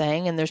 Everything you're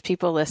saying. And there's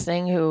people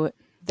listening who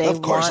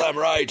of course I'm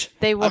right.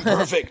 I'm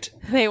perfect.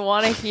 They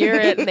want to hear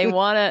it, and they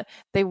want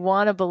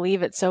to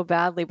believe it so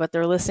badly, but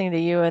they're listening to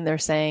you and they're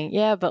saying,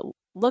 yeah, but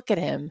look at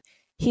him.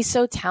 He's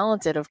so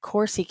talented. Of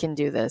course he can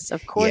do this.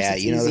 Of course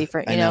it's easy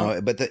for, I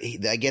know. But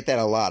I get that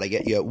a lot. I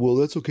get, well,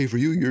 that's okay for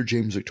you. You're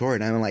James Victore.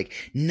 And I'm like,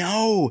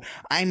 no,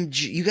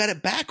 you got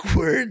it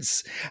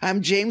backwards.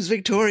 I'm James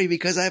Victore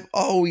because I've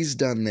always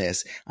done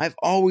this. I've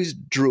always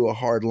drew a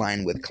hard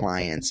line with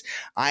clients.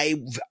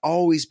 I've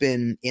always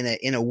been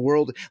in a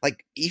world,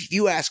 like if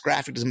you ask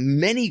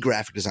many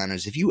graphic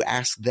designers, if you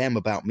ask them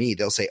about me,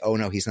 they'll say, oh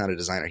no, he's not a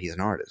designer. He's an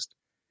artist.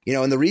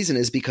 And the reason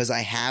is because I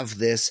have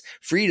this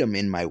freedom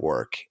in my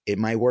work.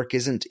 My work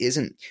isn't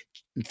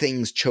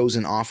things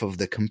chosen off of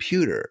the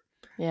computer,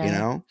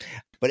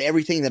 but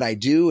everything that I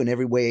do and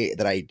every way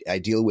that I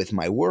deal with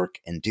my work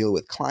and deal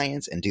with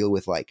clients and deal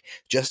with like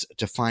just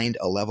to find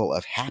a level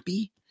of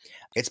happy,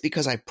 it's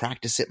because I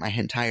practice it my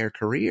entire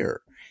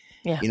career.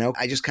 Yeah.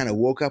 I just kind of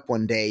woke up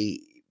one day,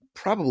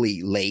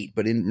 probably late,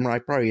 but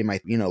probably in my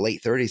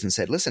late 30s, and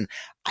said, listen,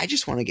 I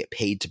just want to get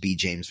paid to be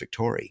James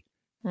Victore.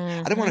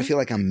 I don't want to feel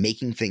like I'm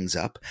making things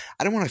up.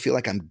 I don't want to feel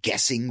like I'm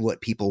guessing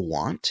what people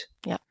want.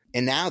 Yeah.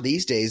 And now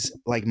these days,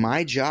 like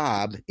my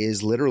job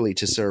is literally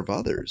to serve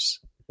others.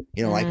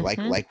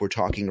 Like we're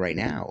talking right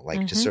now,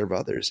 like to serve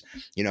others.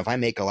 If I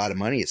make a lot of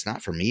money, it's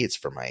not for me. It's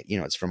for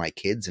my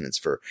kids, and it's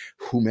for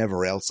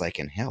whomever else I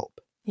can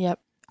help. Yep.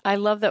 I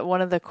love that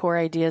one of the core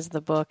ideas of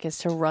the book is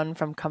to run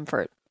from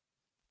comfort.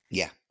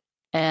 Yeah.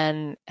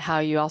 And how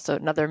you also,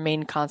 another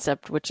main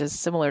concept, which is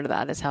similar to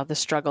that, is how the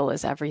struggle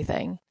is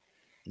everything.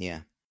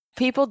 Yeah.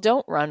 People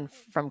don't run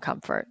from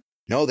comfort.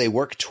 No, they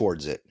work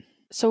towards it.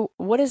 So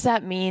what does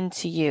that mean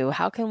to you?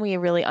 How can we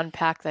really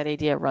unpack that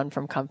idea, run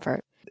from comfort?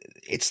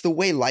 It's the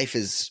way life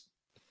is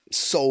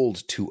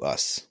sold to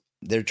us.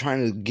 They're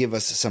trying to give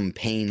us some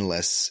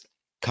painless,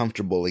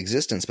 comfortable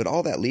existence, but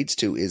all that leads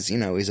to is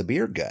a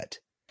beer gut.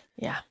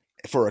 Yeah.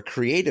 For a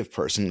creative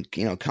person,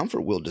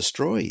 comfort will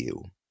destroy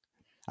you.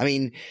 I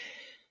mean,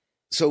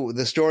 so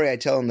the story I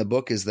tell in the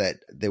book is that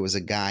there was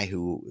a guy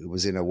who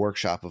was in a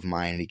workshop of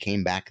mine, and he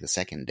came back the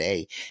second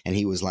day, and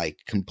he was like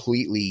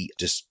completely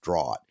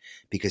distraught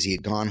because he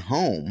had gone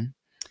home,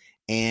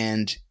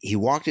 and he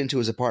walked into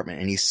his apartment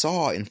and he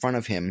saw in front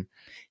of him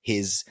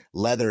his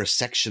leather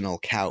sectional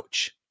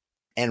couch,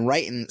 and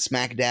right in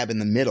smack dab in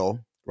the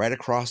middle, right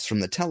across from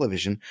the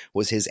television,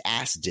 was his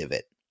ass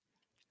divot.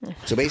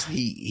 So basically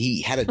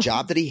he had a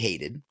job that he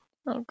hated.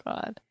 Oh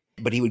God.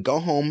 But he would go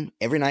home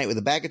every night with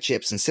a bag of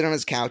chips and sit on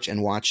his couch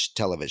and watch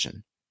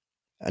television.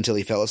 until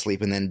he fell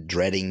asleep and then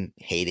dreading,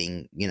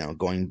 hating,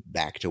 going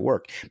back to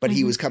work. But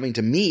he was coming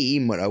to me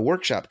at a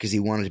workshop because he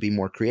wanted to be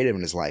more creative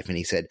in his life. And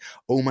he said,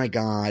 oh my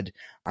God,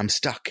 I'm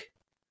stuck.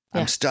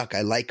 I'm stuck.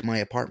 I like my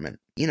apartment.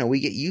 We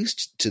get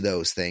used to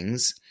those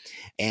things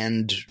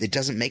and it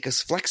doesn't make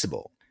us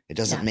flexible. It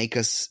doesn't make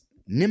us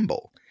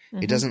nimble.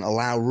 It doesn't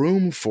allow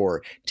room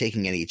for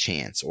taking any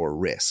chance or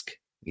risk,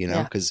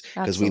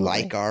 because we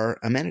like our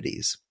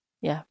amenities.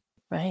 Yeah.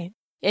 Right.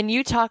 And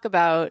you talk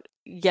about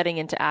getting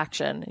into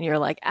action and you're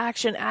like,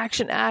 action,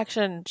 action,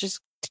 action.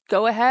 Just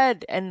go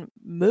ahead and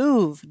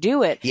move,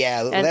 do it.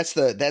 Yeah. And that's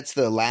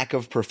the lack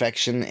of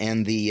perfection.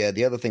 And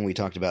the other thing we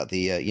talked about,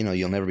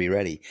 you'll never be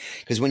ready,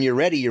 because when you're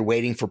ready, you're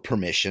waiting for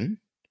permission.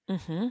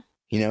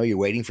 You're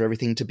waiting for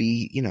everything to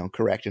be,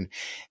 correct.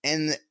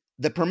 And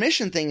the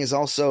permission thing is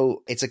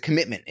also, it's a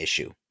commitment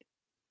issue.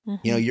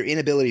 Your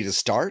inability to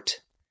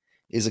start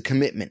is a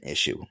commitment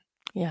issue.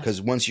 Yeah.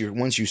 Because once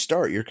you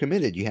start, you're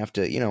committed. You have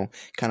to,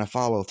 kind of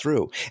follow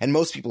through. And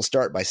most people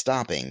start by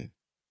stopping.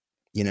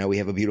 We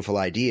have a beautiful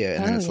idea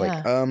and then it's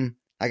like,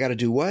 I got to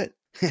do what?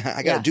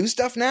 I got to do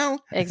stuff now?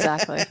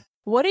 Exactly.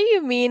 What do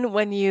you mean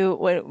when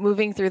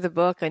moving through the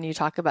book and you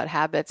talk about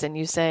habits and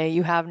you say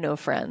you have no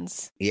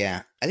friends?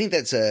 Yeah. I think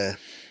that's a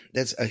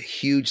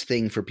huge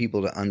thing for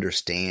people to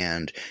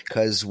understand,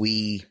 because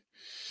we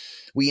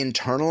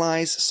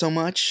internalize so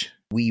much.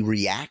 We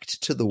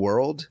react to the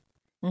world.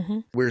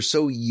 We're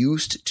so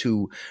used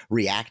to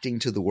reacting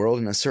to the world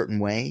in a certain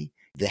way.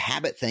 The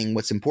habit thing,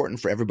 what's important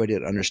for everybody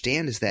to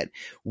understand is that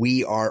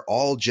we are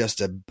all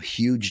just a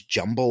huge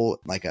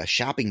jumble, like a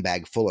shopping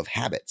bag full of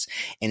habits.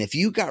 And if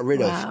you got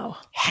rid of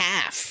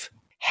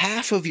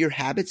half of your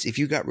habits, if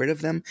you got rid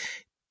of them,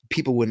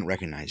 people wouldn't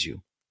recognize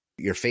you.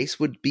 Your face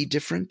would be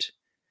different.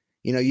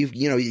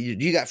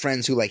 You got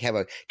friends who like have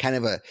a kind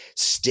of a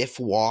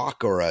stiff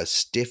walk or a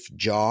stiff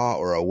jaw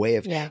or a way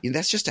of,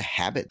 that's just a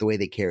habit, the way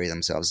they carry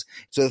themselves.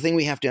 So the thing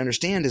we have to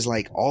understand is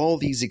like all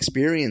these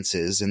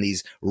experiences and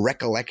these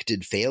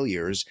recollected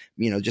failures,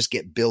 just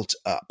get built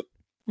up.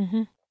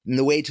 And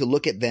the way to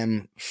look at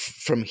them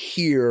from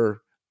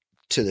here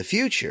to the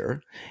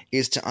future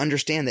is to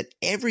understand that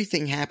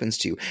everything happens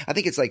to you. I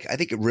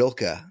think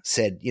Rilke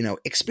said,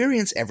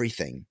 experience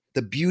everything,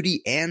 the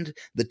beauty and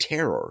the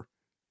terror.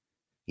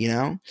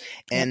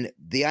 And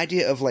the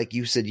idea of, like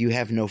you said, you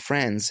have no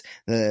friends.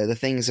 The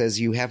thing says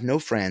you have no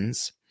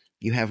friends,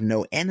 you have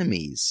no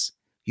enemies,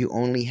 you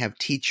only have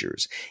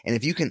teachers. And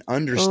if you can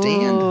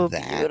understand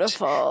that,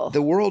 beautiful.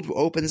 The world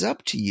opens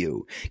up to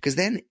you, because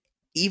then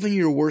even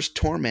your worst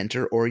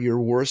tormentor or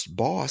your worst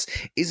boss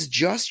is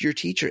just your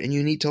teacher, and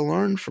you need to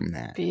learn from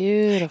that.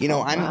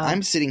 Beautiful.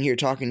 I'm sitting here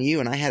talking to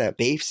you, and I had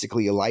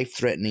basically a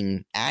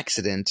life-threatening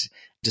accident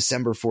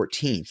December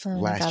 14th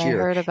last year.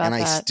 I heard about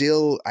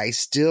that. I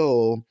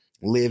still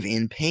live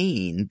in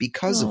pain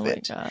because of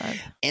it. God.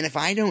 And if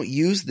I don't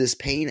use this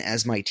pain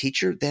as my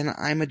teacher, then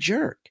I'm a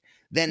jerk.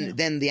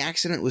 Then the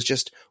accident was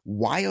just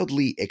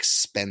wildly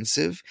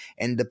expensive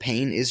and the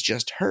pain is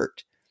just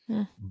hurt.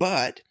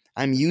 But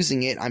I'm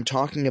using it. I'm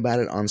talking about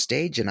it on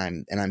stage and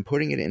I'm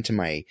putting it into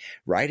my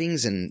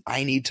writings, and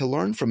I need to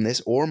learn from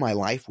this or my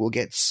life will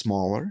get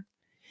smaller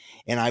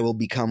and I will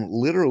become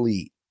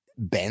literally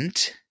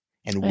bent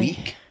and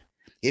weak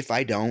if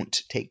I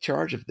don't take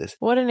charge of this.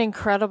 What an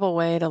incredible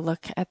way to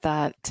look at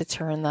that, to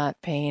turn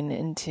that pain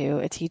into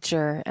a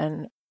teacher.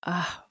 And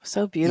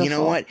so beautiful. You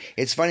know what?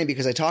 It's funny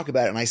because I talk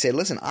about it and I say,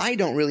 listen, I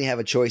don't really have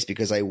a choice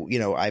because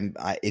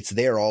it's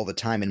there all the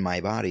time in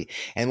my body.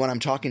 And when I'm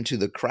talking to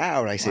the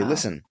crowd, I say,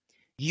 listen,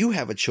 you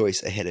have a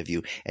choice ahead of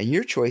you, and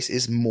your choice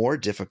is more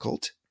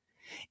difficult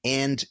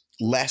and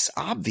less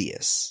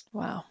obvious.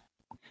 Wow.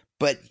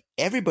 But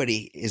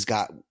everybody has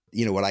got,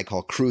 what I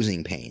call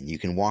cruising pain. You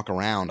can walk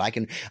around.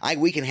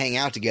 We can hang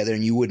out together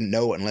and you wouldn't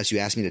know it unless you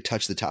asked me to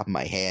touch the top of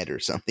my head or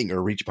something,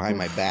 or reach behind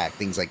my back,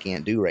 things I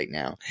can't do right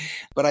now.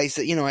 But I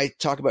say, I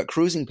talk about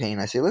cruising pain.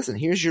 I say, listen,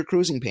 here's your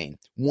cruising pain.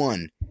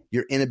 1,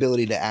 your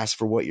inability to ask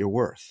for what you're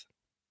worth.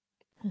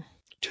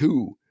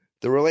 2,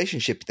 the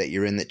relationship that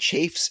you're in that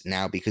chafes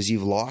now because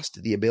you've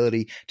lost the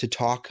ability to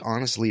talk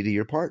honestly to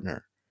your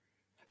partner.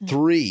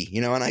 3,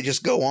 and I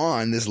just go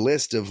on this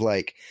list of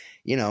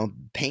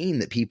pain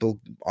that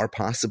people are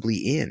possibly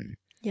in.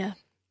 Yeah.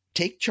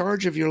 Take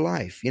charge of your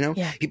life.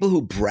 People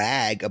who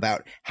brag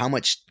about how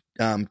much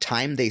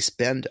time they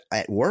spend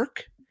at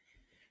work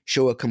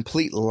show a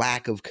complete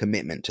lack of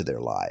commitment to their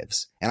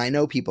lives. And I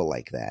know people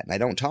like that. And I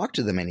don't talk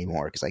to them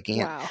anymore because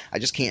I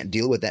just can't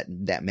deal with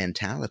that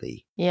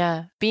mentality.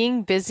 Yeah.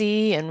 Being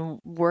busy and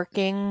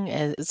working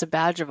is a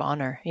badge of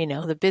honor.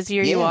 The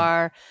busier you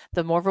are,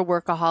 the more of a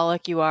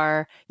workaholic you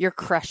are, you're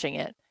crushing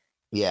it.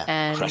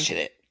 Yeah. Crushing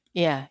it.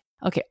 Yeah.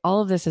 Okay,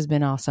 all of this has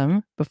been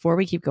awesome. Before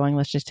we keep going,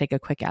 let's just take a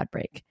quick ad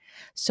break.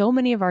 So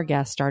many of our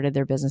guests started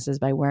their businesses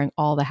by wearing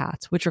all the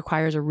hats, which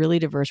requires a really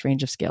diverse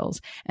range of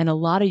skills. And a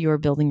lot of you are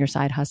building your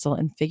side hustle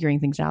and figuring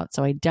things out.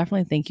 So I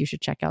definitely think you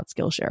should check out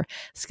Skillshare.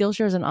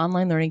 Skillshare is an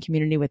online learning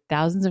community with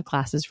thousands of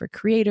classes for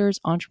creators,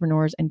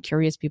 entrepreneurs, and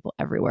curious people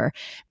everywhere.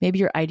 Maybe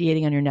you're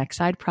ideating on your next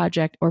side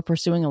project or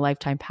pursuing a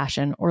lifetime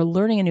passion or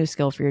learning a new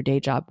skill for your day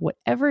job.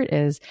 Whatever it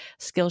is,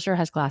 Skillshare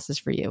has classes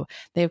for you.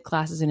 They have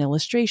classes in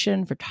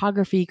illustration,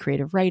 photography,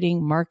 creative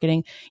writing,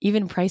 marketing,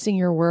 even pricing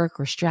your work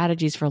or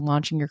strategies for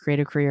launching your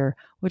creative career,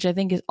 which I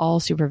think is all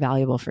super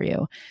valuable for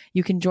you.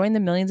 You can join the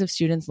millions of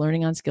students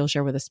learning on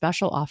Skillshare with a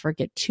special offer.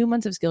 Get 2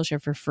 months of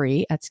Skillshare for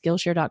free at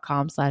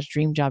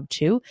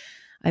Skillshare.com/dreamjob2.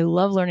 I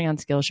love learning on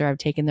Skillshare. I've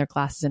taken their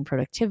classes in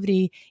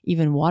productivity,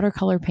 even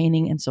watercolor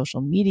painting and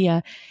social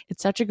media.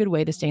 It's such a good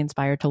way to stay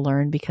inspired to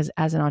learn because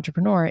as an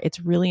entrepreneur, it's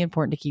really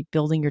important to keep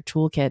building your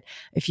toolkit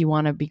if you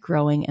want to be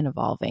growing and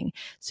evolving.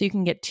 So you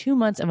can get 2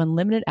 months of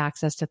unlimited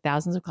access to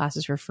thousands of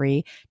classes for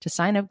free. To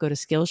sign up, go to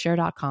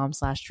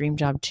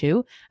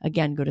Skillshare.com/dreamjob2.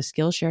 Again, go to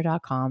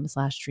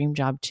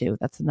Skillshare.com/dreamjob2.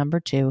 That's the number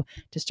 2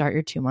 to start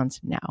your 2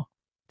 months now.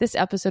 This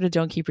episode of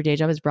Don't Keep Your Day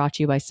Job is brought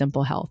to you by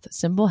Simple Health.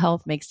 Simple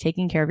Health makes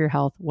taking care of your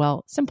health,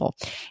 well, simple.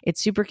 It's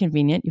super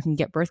convenient. You can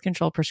get birth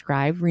control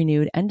prescribed,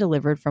 renewed, and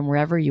delivered from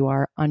wherever you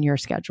are on your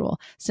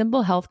schedule.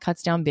 Simple Health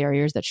cuts down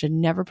barriers that should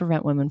never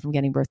prevent women from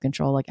getting birth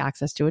control, like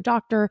access to a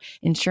doctor,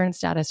 insurance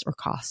status, or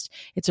cost.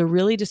 It's a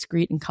really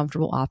discreet and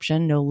comfortable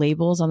option. No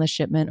labels on the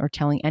shipment or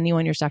telling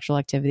anyone your sexual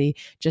activity,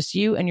 just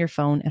you and your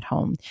phone at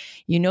home.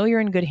 You know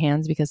you're in good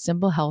hands because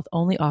Simple Health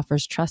only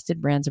offers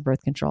trusted brands of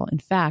birth control. In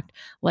fact,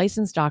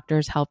 licensed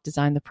doctors help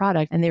design the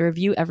product and they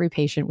review every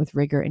patient with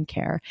rigor and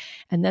care.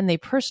 And then they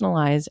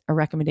personalize a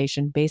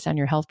recommendation based on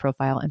your health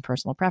profile and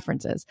personal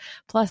preferences.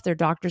 Plus, their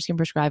doctors can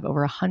prescribe over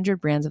 100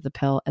 brands of the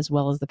pill as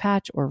well as the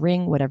patch or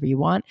ring, whatever you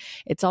want.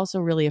 It's also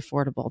really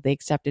affordable. They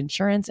accept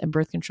insurance and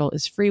birth control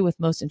is free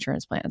with most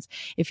insurance plans.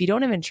 If you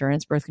don't have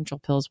insurance, birth control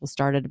pills will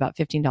start at about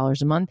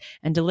 $15 a month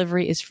and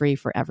delivery is free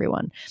for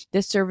everyone.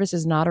 This service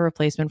is not a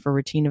replacement for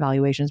routine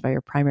evaluations by your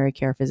primary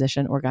care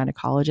physician or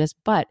gynecologist,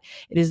 but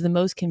it is the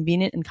most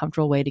convenient and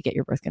comfortable way to get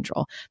your birth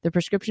control. The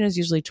prescription is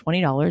usually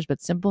 $20,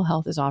 but Simple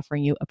Health is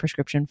offering you a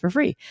prescription for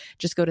free.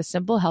 Just go to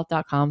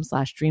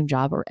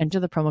simplehealth.com/dreamjob or enter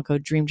the promo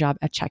code DREAMJOB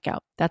at checkout.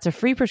 That's a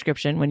free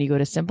prescription when you go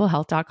to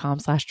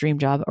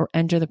simplehealth.com/dreamjob or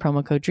enter the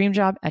promo code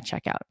DREAMJOB at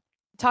checkout.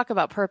 Talk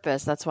about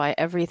purpose. That's why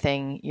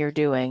everything you're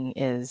doing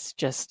is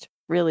just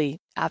really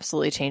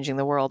absolutely changing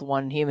the world,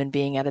 one human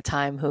being at a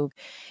time, who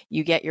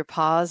you get your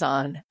pause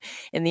on.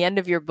 In the end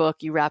of your book,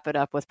 you wrap it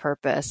up with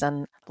purpose.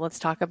 And let's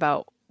talk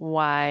about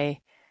why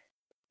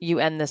you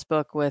end this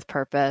book with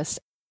purpose.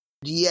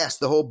 Yes,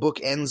 the whole book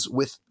ends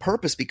with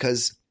purpose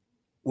because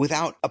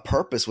without a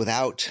purpose,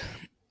 without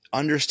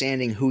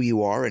understanding who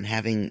you are and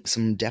having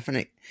some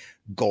definite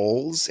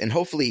goals, and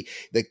hopefully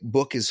the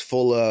book is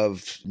full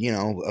of,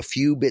 a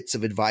few bits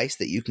of advice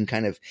that you can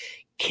kind of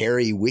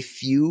carry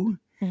with you.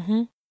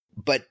 Mm-hmm.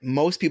 But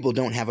most people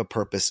don't have a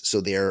purpose,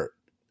 so they're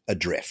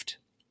adrift.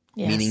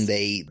 Yes. Meaning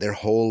their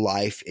whole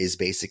life is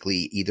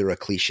basically either a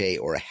cliche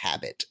or a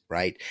habit,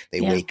 right?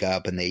 They wake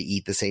up and they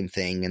eat the same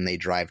thing and they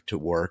drive to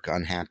work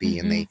unhappy,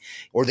 mm-hmm. and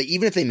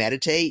even if they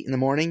meditate in the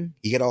morning,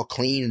 you get all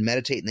clean and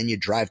meditate and then you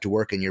drive to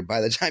work and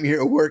by the time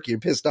you're at work, you're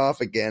pissed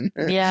off again.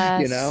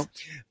 Yes.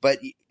 But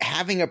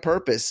having a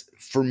purpose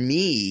for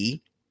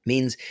me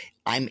means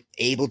I'm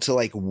able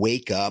to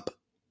wake up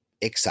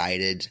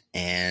excited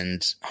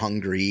and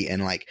hungry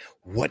and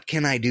what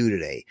can I do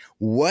today?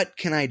 What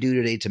can I do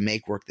today to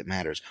make work that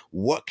matters?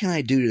 What can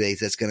I do today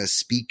that's going to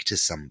speak to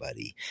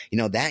somebody?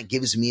 That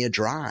gives me a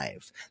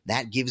drive.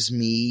 That gives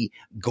me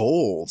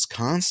goals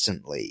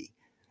constantly.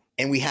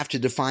 And we have to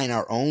define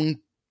our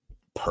own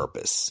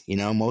purpose.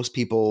 Most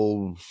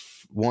people,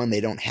 one, they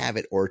don't have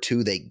it, or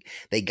two,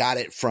 they got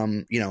it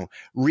from,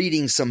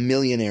 reading some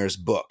millionaire's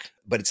book,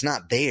 but it's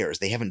not theirs.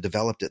 They haven't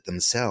developed it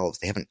themselves.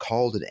 They haven't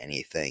called it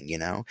anything,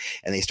 and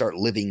they start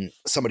living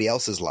somebody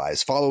else's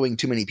lives, following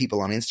too many people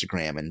on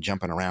Instagram and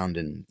jumping around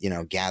and,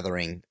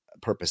 gathering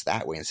purpose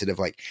that way instead of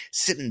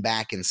sitting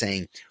back and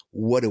saying,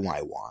 what do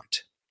I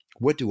want?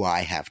 What do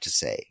I have to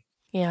say?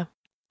 Yeah.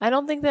 I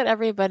don't think that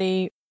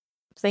everybody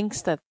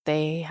thinks that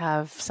they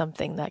have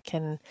something that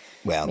can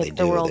make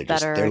the world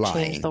better or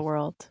change the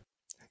world.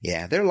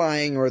 Yeah, they're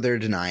lying or they're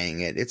denying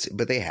it.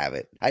 But they have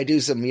it. I do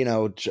some,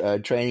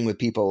 training with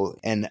people,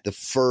 and the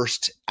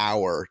first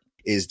hour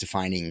is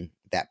defining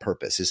that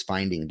purpose, is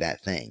finding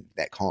that thing,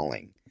 that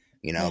calling.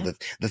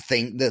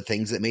 The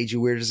things that made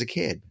you weird as a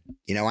kid.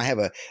 I have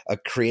a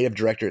creative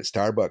director at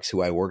Starbucks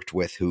who I worked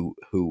with who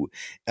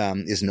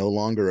is no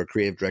longer a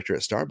creative director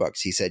at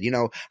Starbucks. He said,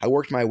 I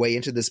worked my way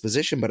into this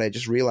position, but I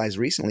just realized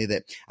recently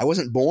that I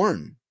wasn't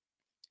born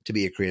to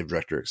be a creative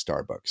director at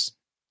Starbucks.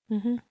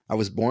 Mm-hmm. I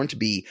was born to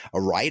be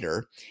a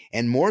writer.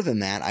 And more than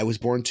that, I was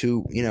born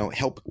to,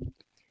 help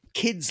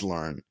kids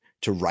learn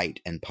to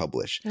write and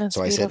publish. That's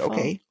so beautiful. I said,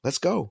 okay, let's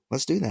go.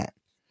 Let's do that.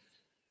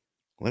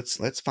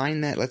 Let's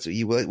find that.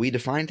 We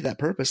defined that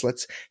purpose.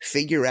 Let's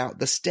figure out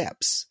the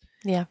steps.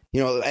 Yeah.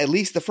 At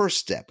least the first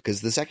step,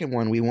 because the second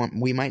one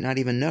we might not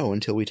even know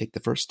until we take the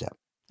first step.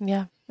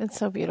 Yeah. It's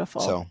so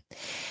beautiful. So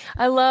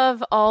I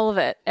love all of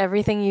it.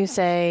 Everything you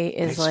say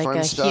is like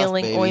a stuff,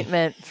 healing baby.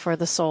 ointment for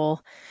the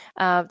soul.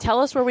 Tell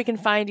us where we can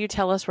find you.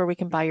 Tell us where we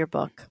can buy your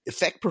book.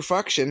 Effect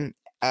Perfection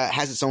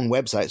has its own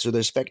website. So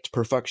there's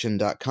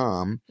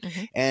effectperfection.com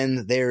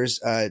and there's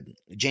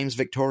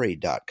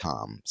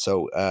jamesvictore.com.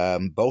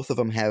 So both of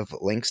them have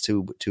links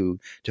to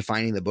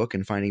finding the book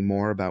and finding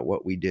more about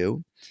what we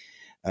do.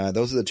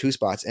 Those are the two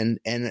spots. And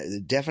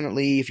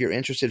definitely, if you're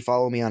interested,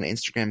 follow me on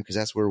Instagram, because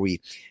that's where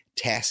we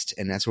test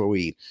and that's where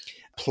we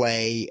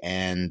play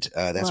and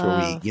that's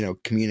where we,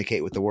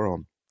 communicate with the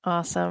world.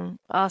 Awesome.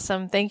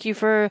 Awesome. Thank you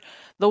for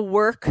the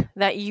work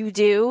that you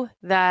do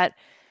that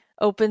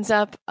opens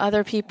up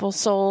other people's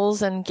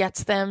souls and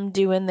gets them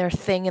doing their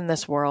thing in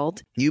this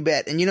world. You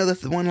bet. And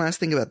the one last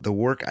thing about the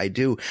work I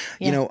do,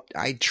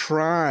 I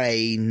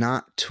try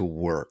not to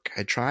work.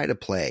 I try to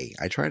play.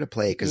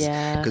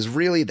 Because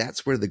really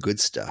that's where the good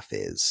stuff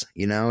is.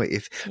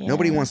 If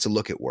nobody wants to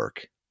look at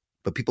work,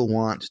 but people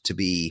want to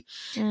be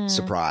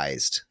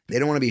surprised. They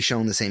don't want to be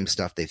shown the same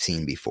stuff they've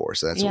seen before.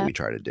 So that's what we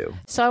try to do.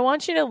 So I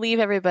want you to leave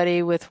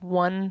everybody with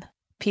one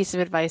piece of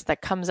advice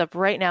that comes up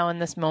right now in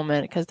this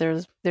moment, because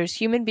there's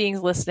human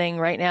beings listening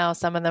right now.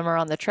 Some of them are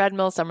on the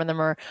treadmill, some of them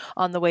are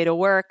on the way to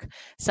work,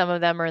 some of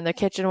them are in the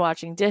kitchen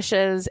washing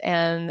dishes,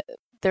 and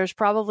there's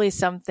probably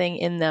something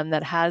in them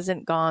that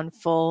hasn't gone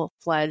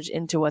full-fledged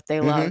into what they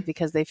love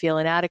because they feel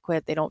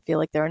inadequate, they don't feel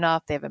like they're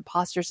enough, they have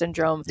imposter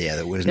syndrome. Yeah,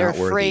 that was they're not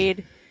worthy.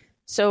 Afraid.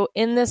 So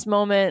in this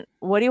moment,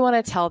 what do you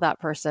want to tell that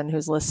person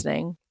who's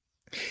listening?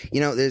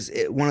 There's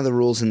one of the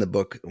rules in the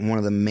book, one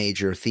of the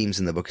major themes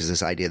in the book is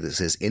this idea that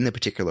says, in the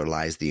particular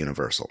lies the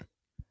universal.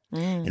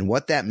 And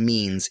what that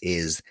means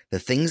is the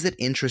things that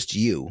interest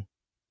you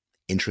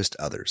interest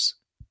others.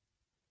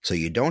 So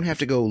you don't have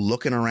to go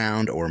looking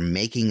around or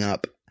making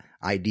up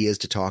ideas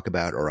to talk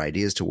about or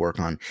ideas to work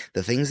on.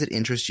 The things that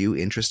interest you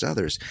interest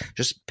others.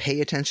 Just pay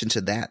attention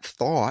to that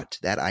thought,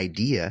 that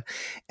idea,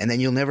 and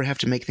then you'll never have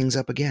to make things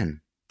up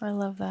again. I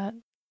love that.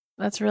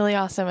 That's really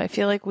awesome. I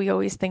feel like we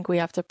always think we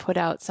have to put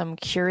out some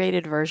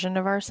curated version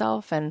of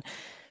ourselves and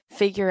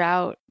figure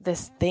out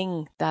this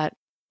thing that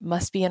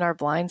must be in our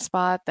blind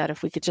spot, that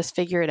if we could just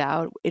figure it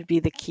out, it'd be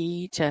the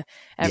key to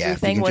everything. Yeah,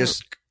 if you can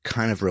just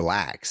kind of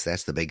relax.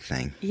 That's the big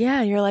thing.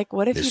 Yeah. You're like,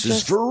 what if this you is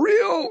just for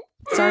real?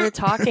 started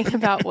talking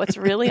about what's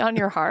really on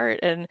your heart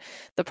and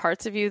the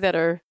parts of you that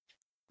are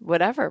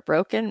whatever,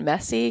 broken,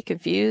 messy,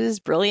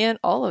 confused, brilliant,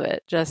 all of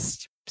it.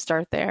 Just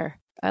start there.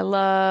 I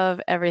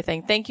love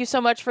everything. Thank you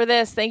so much for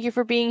this. Thank you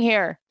for being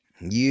here.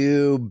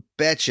 You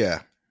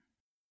betcha.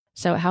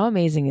 So how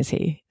amazing is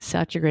he?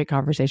 Such a great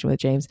conversation with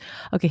James.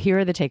 Okay, here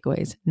are the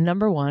takeaways.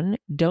 Number 1,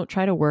 don't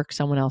try to work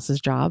someone else's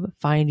job.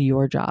 Find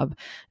your job.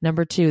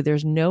 Number 2,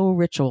 there's no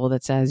ritual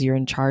that says you're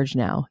in charge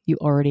now. You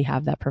already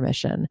have that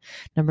permission.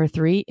 Number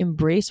 3,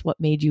 embrace what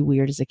made you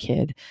weird as a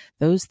kid.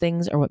 Those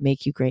things are what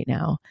make you great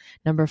now.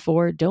 Number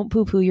 4, don't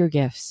poo-poo your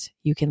gifts.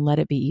 You can let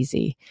it be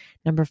easy.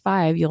 Number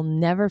 5, you'll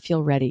never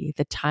feel ready.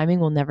 The timing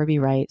will never be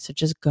right. So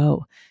just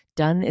go.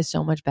 Done is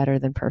so much better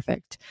than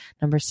perfect.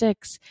 Number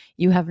 6,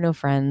 you have no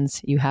friends.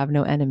 You have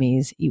no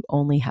enemies. You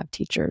only have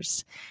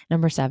teachers.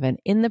 Number 7,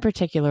 in the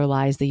particular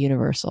lies the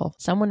universal.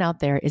 Someone out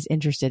there is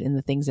interested in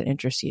the things that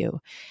interest you.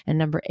 And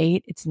number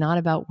 8, it's not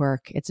about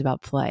work. It's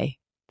about play.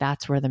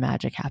 That's where the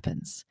magic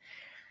happens.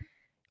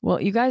 Well,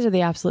 you guys are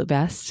the absolute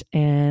best,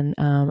 and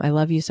I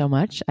love you so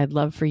much. I'd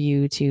love for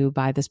you to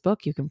buy this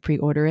book. You can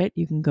pre-order it.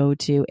 You can go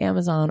to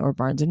Amazon or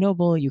Barnes &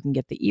 Noble. You can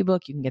get the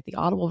ebook. You can get the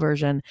Audible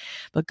version,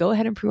 but go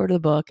ahead and pre-order the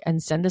book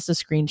and send us a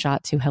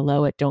screenshot to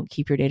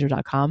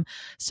hello@don'tkeepyourdayjob.com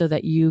so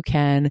that you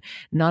can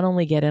not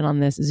only get in on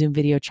this Zoom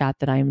video chat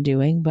that I am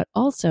doing, but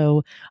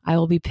also I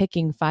will be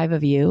picking 5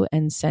 of you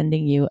and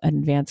sending you an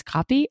advanced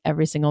copy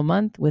every single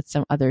month with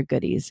some other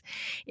goodies.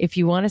 If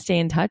you want to stay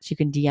in touch, you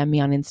can DM me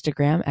on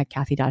Instagram at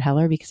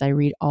Kathy.Heller, because I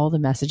read all the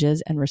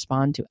messages and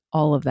respond to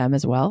all of them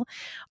as well.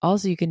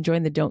 Also, you can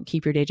join the Don't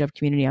Keep Your Day Job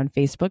community on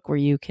Facebook, where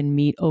you can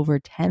meet over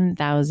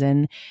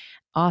 10,000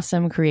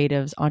 awesome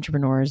creatives,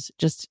 entrepreneurs,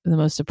 just the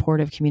most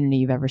supportive community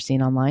you've ever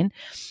seen online.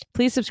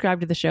 Please subscribe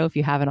to the show if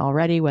you haven't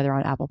already, whether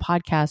on Apple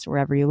Podcasts,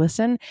 wherever you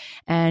listen,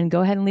 and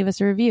go ahead and leave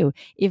us a review.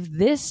 If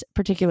this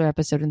particular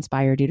episode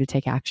inspired you to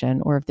take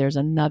action, or if there's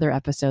another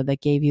episode that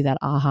gave you that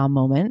aha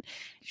moment,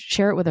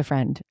 share it with a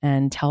friend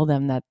and tell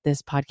them that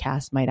this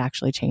podcast might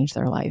actually change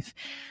their life.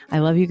 I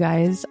love you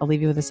guys. I'll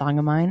leave you with a song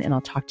of mine, and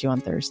I'll talk to you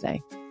on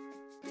Thursday.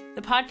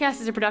 The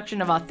podcast is a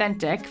production of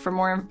Authentic. For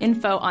more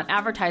info on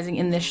advertising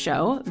in this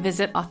show,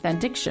 visit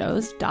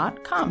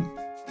AuthenticShows.com.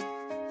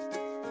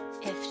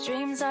 If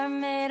dreams are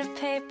made of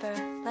paper,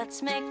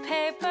 let's make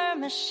paper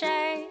mache.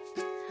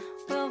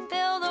 We'll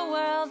build a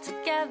world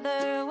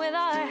together with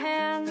our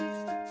hands.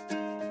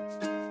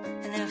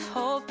 And if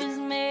hope is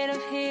made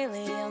of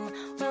helium,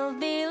 we'll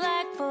be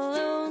like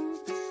balloons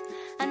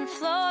and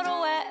float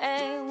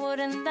away.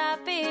 Wouldn't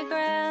that be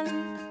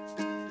grand?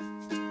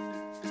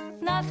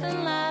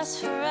 Nothing lasts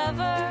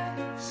forever,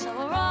 so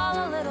we're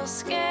all a little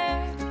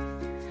scared.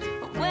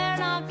 But we're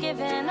not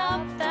giving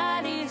up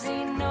that easy,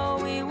 no,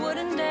 we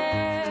wouldn't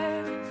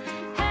dare.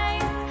 Hey,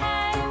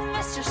 hey,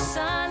 Mr.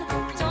 Sun,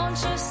 don't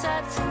you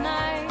set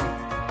tonight,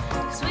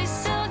 'cause we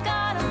still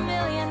got a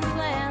million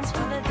plans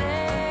for the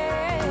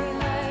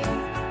daylight.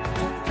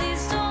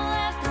 Please don't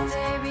let the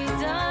day be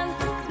done,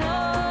 no,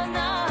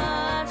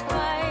 not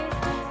quite.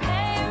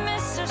 Hey,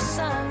 Mr.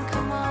 Sun,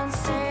 come on,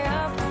 stay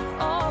up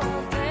all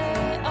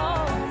day,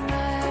 all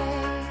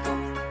night.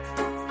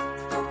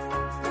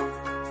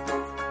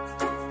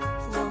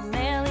 We'll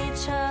mail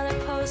each other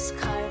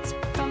postcards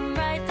from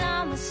right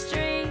down the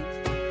street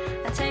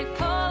and take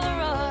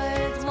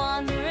Polaroids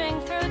wandering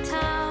through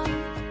town.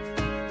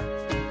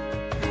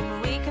 And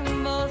we can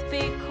both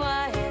be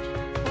quiet,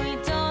 we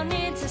don't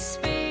need to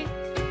speak,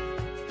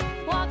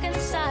 walking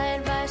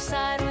side by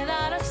side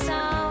without a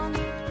sound.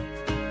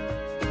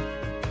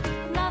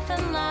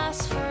 Nothing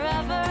lasts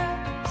forever,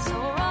 so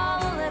we're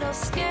all a little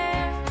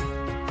scared,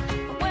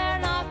 but we're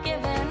not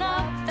giving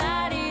up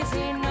that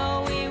easy, no,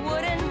 we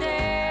wouldn't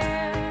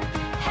dare.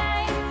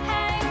 Hey,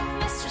 hey,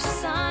 Mr.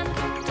 Sun,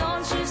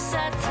 don't you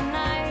set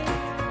tonight,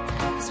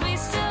 'cause we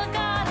still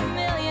got a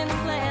million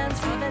plans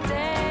for the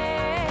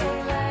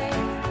daylight.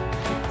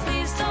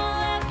 Please don't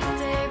let the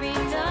day be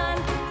done,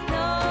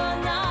 no,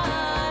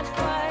 not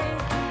quite.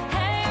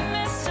 Hey,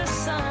 Mr.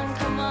 Sun,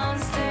 come on,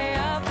 stay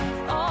up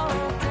all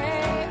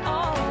day,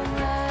 all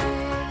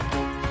night.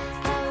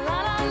 La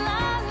la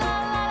la la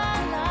la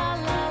la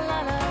la la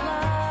la la.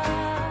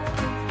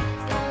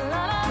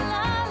 La la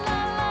la la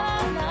la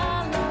la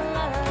la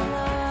la la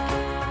la.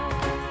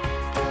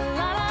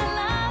 La la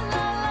la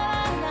la la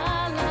la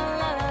la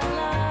la la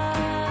la.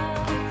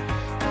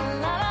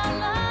 La la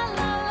la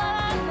la la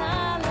la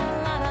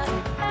la la.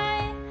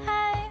 Hey,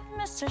 hey,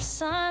 Mr.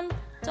 Sun,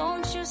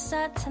 don't you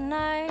set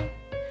tonight,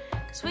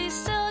 'cause we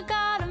still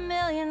got a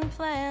million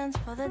plans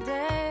for the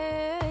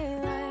day.